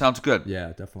 Top. Sounds good. Yeah,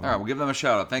 definitely. All right, we'll give them a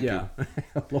shout out. Thank you.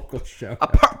 Local shout.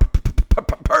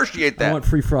 Appreciate that. I want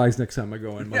free fries next time I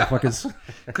go in, motherfuckers.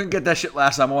 Couldn't get that shit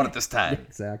last time. I want it this time.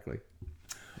 Exactly.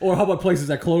 Or how about places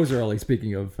that close early?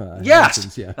 Speaking of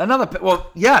yes, yeah.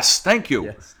 Yes, thank you.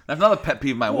 Yes. That's another pet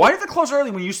peeve of mine. Why did they close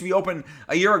early when you used to be open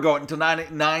a year ago until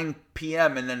 9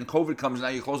 p.m. and then COVID comes and now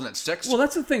you're closing at 6? Well,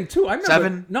 that's the thing too. I remember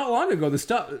 7? Not long ago the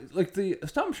Stop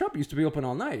and Shop used to be open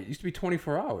all night. It used to be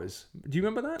 24 hours. Do you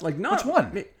remember that? Like, not which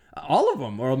one? All of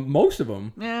them, or most of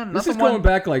them. Yeah, this is going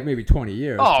back like maybe 20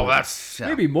 years. Oh, that's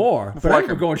maybe more. But I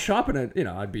remember going shopping at,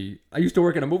 I used to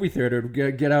work in a movie theater,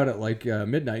 get out at like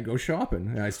midnight and go shopping.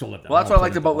 And I still live there. Well, that's what I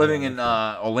liked about living in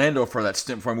Orlando for that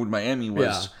stint before I moved to Miami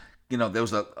was there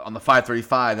was on the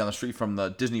 535 down the street from the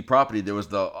Disney property. There was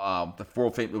the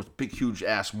it was a big, huge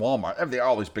ass Walmart. They're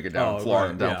always bigger down in Florida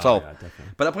and down south. Yeah,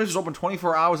 but that place was open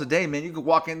 24 hours a day, man. You could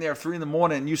walk in there at 3 in the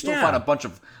morning and you still find a bunch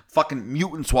of fucking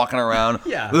mutants walking around.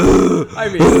 Yeah, I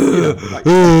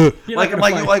mean,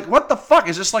 like what the fuck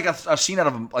is this? Like a scene out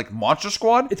of like Monster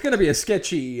Squad? It's gonna be a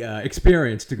sketchy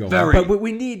experience to go. Very. On. But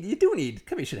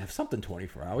you should have something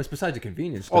 24 hours besides a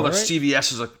convenience store. Oh, the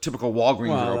CVS is a typical Walgreens.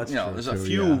 Well, there's a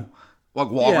few. Yeah. Like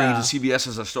Walgreens and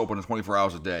CVS are still open 24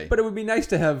 hours a day. But it would be nice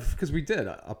to have, because we did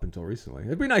up until recently.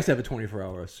 It'd be nice to have a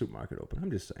 24-hour supermarket open.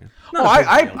 I'm just saying.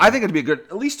 I think it'd be a good,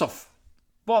 at least I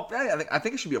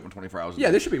think it should be open 24 hours a day.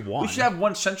 Yeah, there should be one. We should have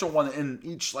one central one in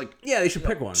each, they should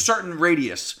pick one. Certain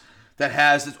radius that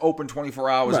has it's open 24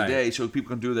 hours a day so people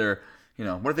can do their,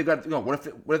 what if they got, what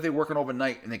if they're working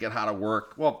overnight and they get out of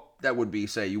work? Well, that would be,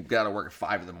 say, you got to work at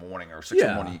 5 in the morning or 6 in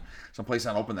the morning. Someplace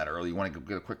not open that early. You want to go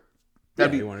get a quick.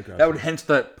 That would hence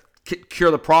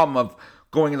cure the problem of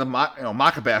going in the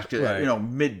market basket at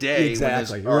midday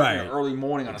or early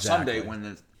morning on a Sunday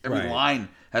when every line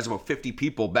has about 50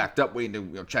 people backed up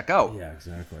waiting to check out. Yeah,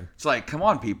 exactly. It's like, come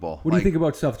on, people. What do you think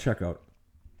about self-checkout?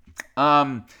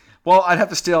 Well, I'd have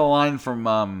to steal a line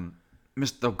from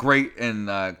the great and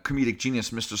comedic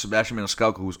genius, Mr. Sebastian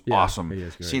Maniscalco, who's awesome. He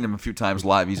is great. Seen him a few times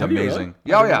live. He's Have amazing.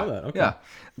 You really? Okay. Yeah.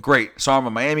 Great. Saw him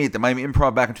in Miami at the Miami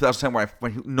Improv back in 2010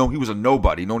 when he was a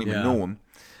nobody. No one even knew him.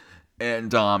 And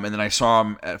then I saw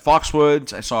him at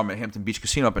Foxwoods. I saw him at Hampton Beach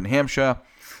Casino up in Hampshire.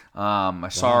 I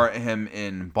saw him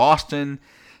in Boston.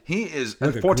 He is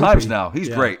 4 times now. He's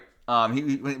great.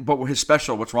 But with his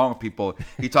special, What's Wrong with People,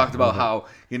 he talked about how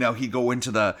he'd go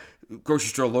into the grocery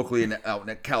store locally out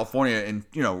in California and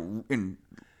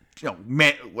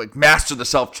master the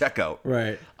self checkout.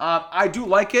 Right. I do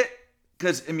like it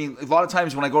because a lot of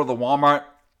times when I go to the Walmart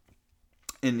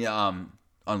in on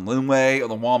Linway or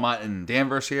the Walmart in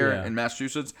Danvers here in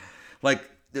Massachusetts,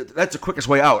 that's the quickest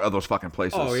way out of those fucking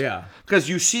places. Oh yeah. Because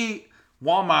you see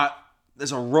Walmart.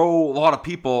 There's a lot of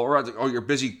people, or you're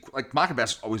busy. Like Market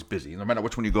Basket's always busy, no matter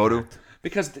which one you go to,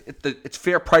 because it's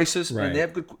fair prices and they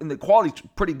have good, and the quality's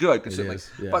pretty good.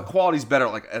 But quality's better,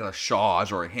 like at a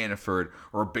Shaw's or a Hannaford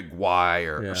or a Big Y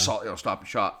or a Stop and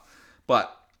Shop.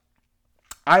 But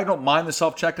I don't mind the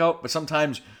self checkout, but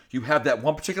sometimes you have that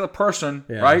one particular person,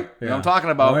 right? You know what I'm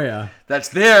talking about? Oh yeah, that's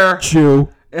there. Chew.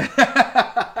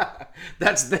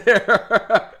 That's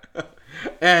there,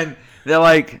 and they're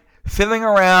like fiddling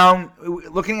around,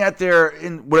 looking at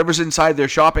whatever's inside their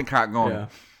shopping cart, going,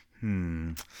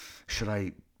 should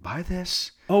I buy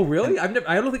this? Oh, really? I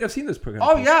don't think I've seen this program.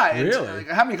 Oh, yeah. Really? It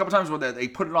happened a couple times where they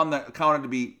put it on the counter to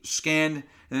be scanned, and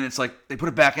then it's like, they put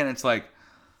it back in, and it's like,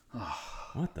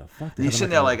 what the fuck? And you're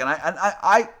sitting there and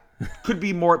I could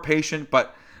be more patient,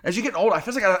 but as you get older, I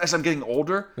feel like as I'm getting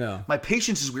older, my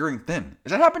patience is wearing thin.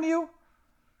 Does that happen to you?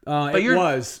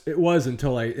 It was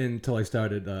until I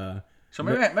started... So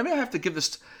maybe I have to give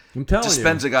this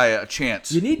Dispenza guy a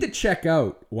chance. You need to check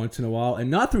out once in a while,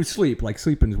 and not through sleep. Like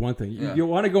sleeping is one thing. You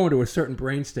want to go into a certain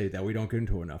brain state that we don't get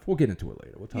into enough. We'll get into it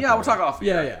later. We'll talk off.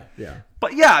 Yeah.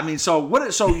 But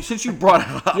so since you brought it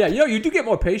up, you do get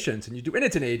more patience, and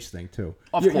it's an age thing too.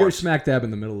 Of course, you're smack dab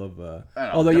in the middle of.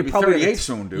 Although you're probably 38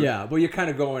 soon, dude. Yeah, but you're kind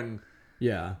of going.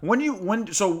 Yeah.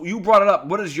 So you brought it up.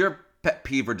 What is your pet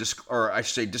peeve with the self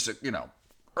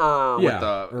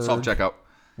checkout?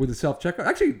 With the self checkout,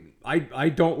 actually, I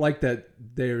don't like that.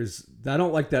 I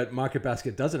don't like that Market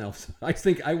Basket doesn't have. I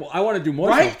think I want to do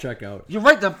more self checkout. You're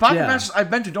right. The Market Baskets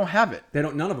I've been to don't have it. They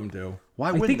don't. None of them do.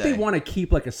 Why wouldn't I think they? They want to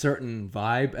keep like a certain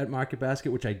vibe at Market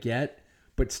Basket, which I get,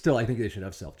 but still, I think they should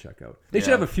have self checkout. They should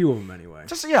have a few of them anyway.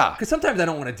 Because sometimes I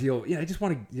don't want to deal. I just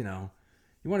want to.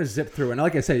 You want to zip through, and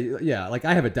like I say, like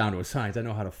I have it down to a science. I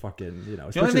know how to fucking,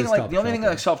 The only thing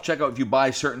like self checkout, if you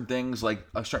buy certain things like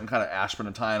a certain kind of aspirin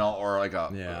and Tylenol, or like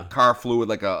a car fluid,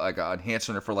 like a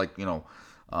enhancer for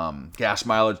gas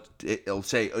mileage, it'll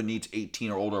say it needs 18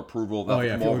 or older approval. Oh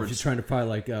yeah, if you're trying to buy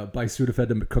buy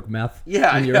Sudafed to cook meth.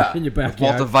 In your backyard.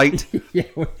 Walter Vite.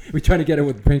 We're trying to get it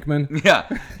with Pinkman. Yeah,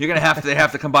 you're gonna they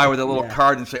have to come by with a little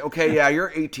card and say, okay,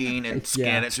 you're 18, and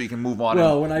scan it so you can move on.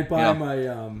 Well, when I buy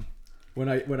my When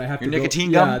I have your to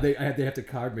nicotine gum, they have to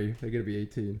card me. They got to be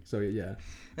 18. So yeah.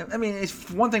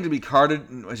 It's one thing to be carded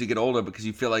as you get older because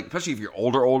you feel like, especially if you're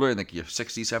older, in like your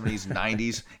 60s, 70s,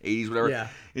 90s, 80s, whatever. Yeah.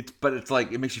 It's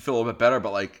like it makes you feel a little bit better,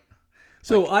 but like.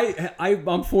 So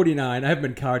I'm 49. I haven't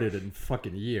been carded in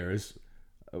fucking years.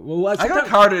 Well, I got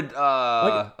carded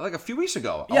like a few weeks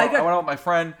ago. I went out with my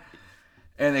friend.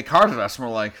 And they carded us, and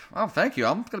we're like, "Oh, thank you.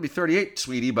 I'm going to be 38,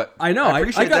 sweetie, but I know. I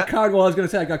appreciate got that." carded. Well, I was going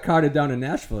to say I got carded down in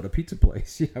Nashville at a pizza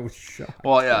place. Yeah, I was shocked.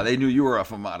 Well, yeah, they knew you were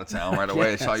from out of town right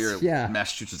away. Yes, They saw your yeah.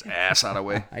 Massachusetts ass out of the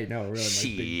way. I know, really, my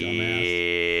Shit. big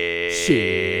dumbass.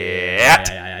 Shit.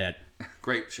 Yeah.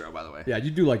 Great show, by the way. Yeah,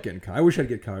 you do like getting carded. I wish I'd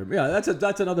get carded. Yeah,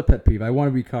 that's another pet peeve. I want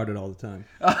to be carded all the time.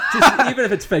 Even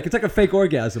if it's fake. It's like a fake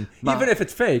orgasm. Even if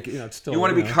it's fake, it's still... You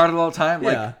want to be carded all the time?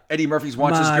 Yeah. Like Eddie Murphy's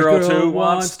Wants His My Girl girl to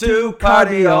wants to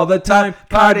party all the time,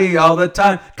 party all the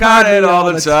time, party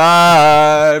all the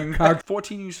time.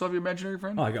 14, you still have your imaginary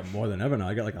friend? Oh, I got more than ever now.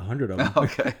 I got like 100 of them.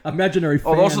 Okay. Imaginary fans.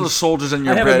 Oh, those are the soldiers in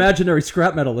your I have bed. imaginary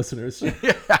scrap metal listeners.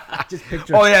 Just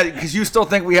picture. Oh, yeah, because you still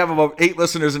think we have about 8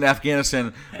 listeners in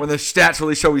Afghanistan when the stats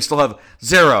really show we still have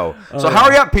 0. So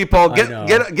hurry up, people. Get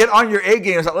on your A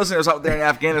game. Start listeners out there in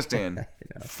Afghanistan.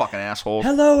 Fucking assholes.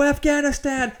 Hello,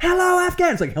 Afghanistan. Hello,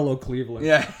 Afghanistan. It's like Hello, Cleveland.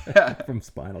 Yeah. From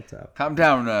Spinal Tap. Calm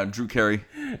down, Drew Carey.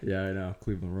 Yeah, I know.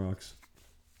 Cleveland rocks.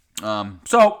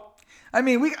 So, I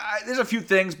mean, there's a few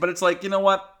things, but it's like, you know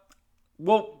what?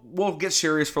 We'll get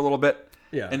serious for a little bit.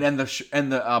 Yeah. And end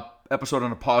the episode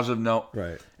on a positive note.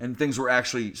 Right. And things we're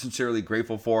actually sincerely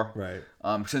grateful for. Right.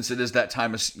 Since it is that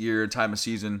time of year, time of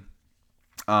season.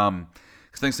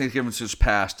 Thanksgiving just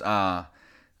passed. I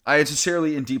am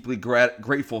sincerely and deeply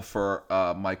grateful for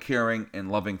my caring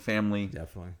and loving family.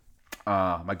 Definitely.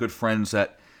 My good friends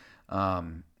that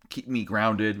keep me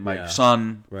grounded. My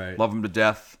son, love him to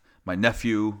death. My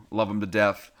nephew, love him to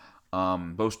death.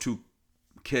 Those 2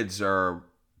 kids are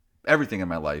everything in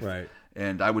my life. Right.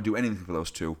 And I would do anything for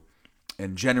those 2.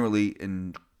 And generally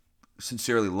and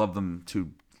sincerely love them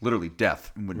to literally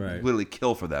death and would literally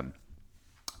kill for them.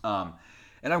 And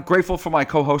I'm grateful for my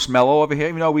co-host Mello over here.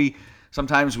 Even though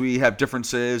sometimes we have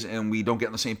differences and we don't get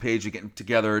on the same page, we're getting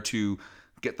together to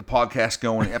get the podcast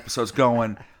going, episodes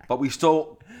going, but we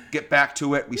still get back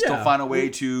to it. We still find a way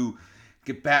to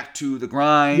get back to the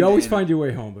grind. You always find your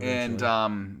way home. Eventually.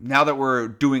 And now that we're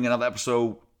doing another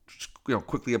episode,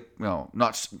 quickly,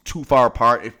 not too far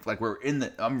apart. If like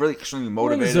I'm really extremely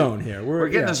motivated. We're in the zone here. We're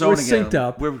getting the zone again. We're synced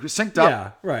up. We're synced up.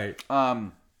 Yeah, right.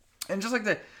 And just like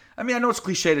that. I mean, I know it's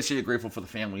cliche to say you're grateful for the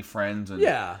family, friends, and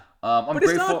yeah. I'm but grateful.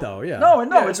 It's not though. Yeah. No,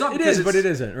 it's not. It is, but it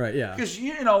isn't. Right. Yeah. Because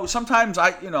sometimes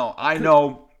I know. I don't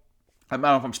know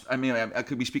if I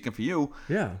could be speaking for you.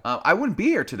 Yeah. I wouldn't be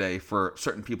here today for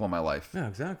certain people in my life. Yeah,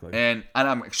 exactly. And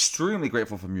I'm extremely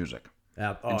grateful for music.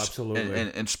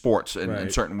 Absolutely. And sports in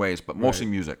certain ways, but mostly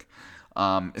music.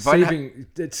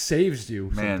 It saves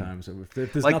you sometimes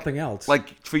if there's nothing else.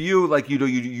 Like for you, like you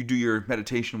do your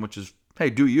meditation, which is hey,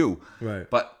 do you? Right.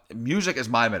 But music is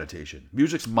my meditation.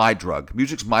 Music's my drug.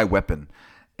 Music's my weapon.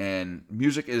 And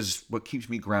music is what keeps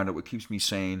me grounded, what keeps me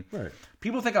sane. Right.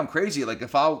 People think I'm crazy. Like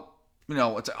if I'll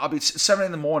be 7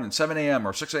 in the morning, 7 a.m.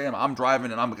 or 6 a.m. I'm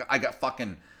driving and I got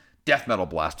fucking death metal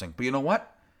blasting. But you know what?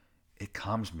 It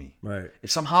calms me. Right.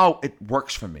 It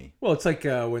works for me. Well, it's like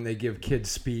when they give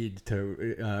kids speed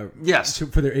to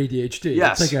for their ADHD.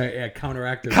 Yes. It's like a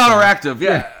counteractive.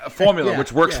 A formula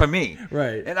which works for me.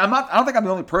 Right. And I don't think I'm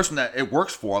the only person that it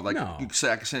works for. Like you can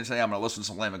say, I can say I'm going to listen to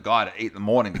some Lamb of God at 8 in the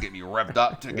morning to get me revved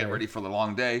up to get ready for the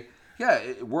long day. Yeah,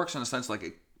 it works in a sense like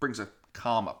it brings a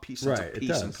calm, a peace, sense of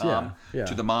peace and calm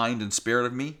to the mind and spirit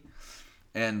of me.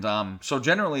 And so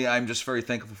generally, I'm just very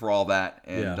thankful for all that.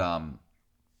 And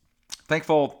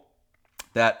thankful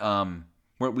that I'm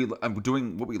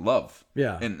doing what we love.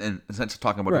 Yeah. In the sense of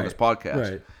talking about doing this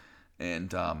podcast. Right.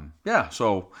 And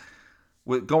so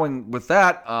going with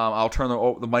that, I'll turn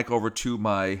the mic over to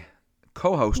my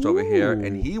co-host over here,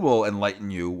 and he will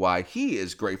enlighten you why he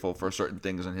is grateful for certain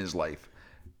things in his life.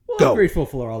 Well, I'm grateful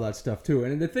for all that stuff too.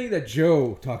 And the thing that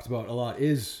Joe talks about a lot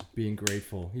is being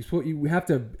grateful. You have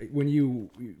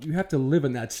to live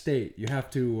in that state. You have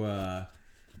to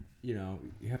you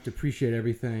have to appreciate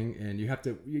everything, and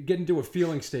you get into a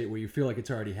feeling state where you feel like it's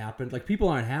already happened. Like people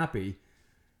aren't happy,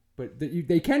 but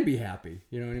they can be happy.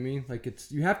 You know what I mean? Like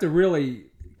you have to really,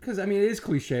 because I mean it is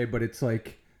cliche, but it's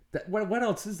like that. What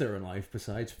else is there in life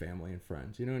besides family and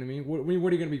friends? You know what I mean? What are you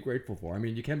going to be grateful for? I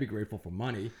mean, you can be grateful for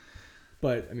money.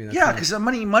 But I mean, because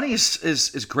money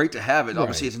is great to have. It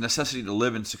obviously it's a necessity to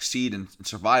live and succeed and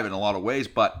survive in a lot of ways.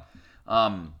 But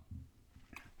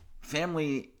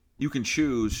family, you can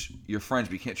choose your friends,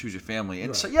 but you can't choose your family.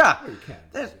 And so you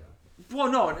can.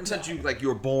 Well, no, in a sense you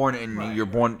were born and you're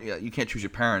born. Yeah, you can't choose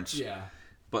your parents. Yeah.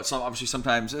 But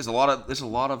sometimes there's a lot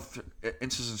of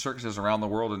instances and circumstances around the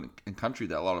world and country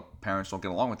that a lot of parents don't get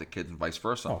along with their kids and vice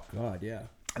versa. Oh God, yeah.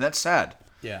 And that's sad.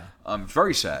 Yeah.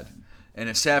 Very sad. And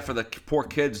it's sad for the poor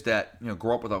kids that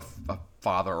grow up with a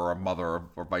father or a mother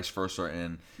or vice versa,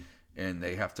 and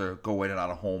they have to go in and out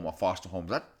of home or foster homes.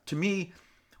 That to me,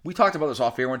 We talked about this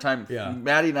off air one time. Yeah.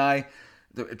 Maddie and I,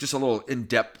 just a little in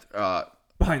depth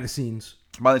behind the scenes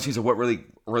of what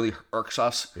really irks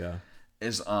us. Yeah.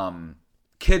 Is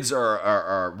kids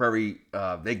are very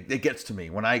it gets to me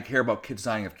when I hear about kids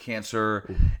dying of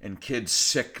cancer and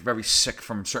kids very sick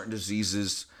from certain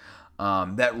diseases.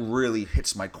 That really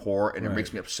hits my core and it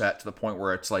makes me upset to the point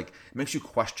where it's like it makes you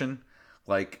question,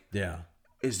 like,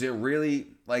 is there really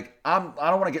like I don't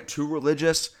want to get too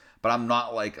religious, but I'm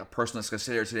not like a person that's gonna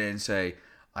sit here today and say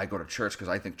I go to church because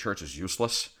I think church is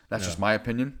useless. That's just my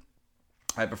opinion.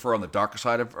 I prefer on the darker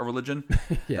side of religion.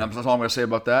 That's all I'm gonna say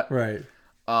about that. Right.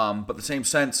 But the same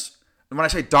sense, and when I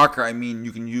say darker, I mean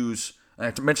you can use. And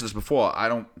I mentioned this before.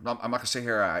 I'm not gonna say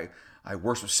here I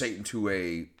worship Satan to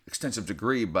a extensive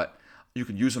degree, but you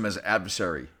can use him as an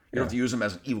adversary. You don't have to use him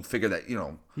as an evil figure that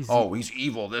he's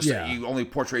evil. He only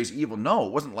portrays evil. No,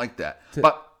 it wasn't like that.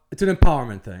 But it's an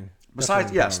empowerment thing.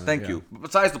 Besides, yes, thank you. But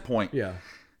besides the point,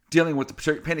 dealing with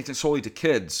paying attention solely to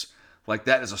kids like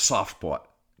that is a soft spot.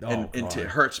 And it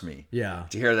hurts me. Yeah.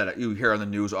 To hear that you hear on the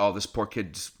news, this poor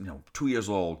kid's 2 years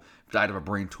old, died of a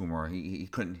brain tumor. He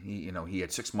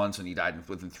had 6 months and he died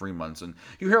within 3 months. And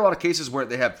you hear a lot of cases where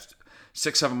they have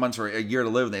 6-7 months or a year to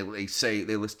live, and they say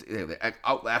they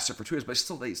outlast it for 2 years,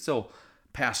 but they still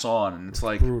pass on, and it's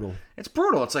like brutal. It's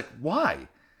brutal. It's like why?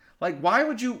 Like why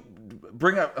would you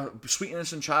bring a sweet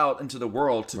innocent child into the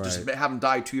world to just have him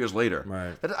die 2 years later?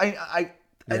 Right. I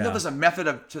know there's a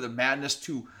method to the madness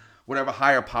to whatever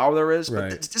higher power there is,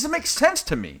 but it doesn't make sense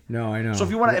to me. No, I know. So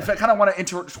if I kind of want to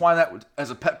intertwine that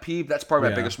as a pet peeve, that's probably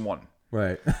my biggest one.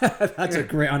 Right. That's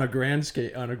on a grand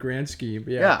scheme.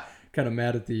 Yeah. Kind of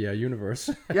mad at the universe.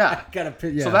 Yeah.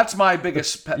 So that's my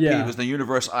biggest pet peeve is the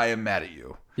universe. I am mad at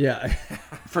you. Yeah.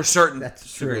 For certain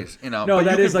that's degrees, true. No,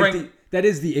 that is that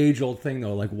is the age old thing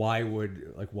though. Like why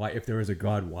if there is a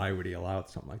God, why would he allow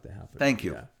something like that to happen? Thank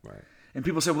you. Yeah. Right. And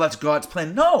people say, well, that's God's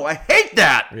plan. No, I hate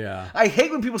that. Yeah. I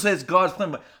hate when people say it's God's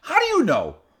plan. But how do you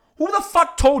know? Who the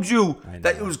fuck told you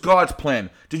that it was God's plan?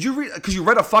 Did you read? Because you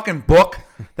read a fucking book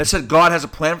that said God has a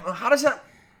plan. How does that?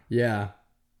 Yeah.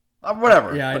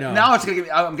 Whatever. Yeah, I know. But now it's gonna get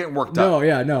me. I'm getting worked up.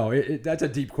 No. That's a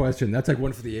deep question. That's like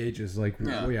one for the ages. Like,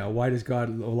 why does God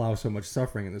allow so much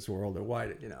suffering in this world, or why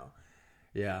did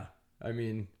Yeah. I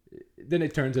mean, then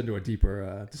it turns into a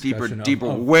deeper discussion.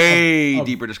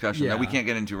 Deeper discussion that we can't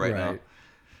get into right now.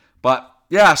 But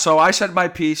yeah, so I said my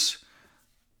piece.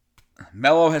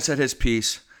 Mello has said his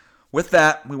piece. With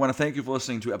that, we want to thank you for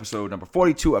listening to episode number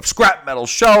 42 of Scrap Metal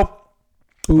Show.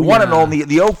 The one and only,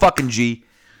 the O-fucking-G.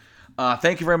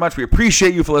 Thank you very much. We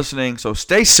appreciate you for listening. So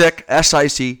stay sick,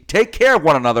 SIC. Take care of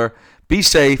one another. Be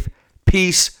safe.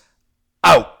 Peace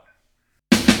out.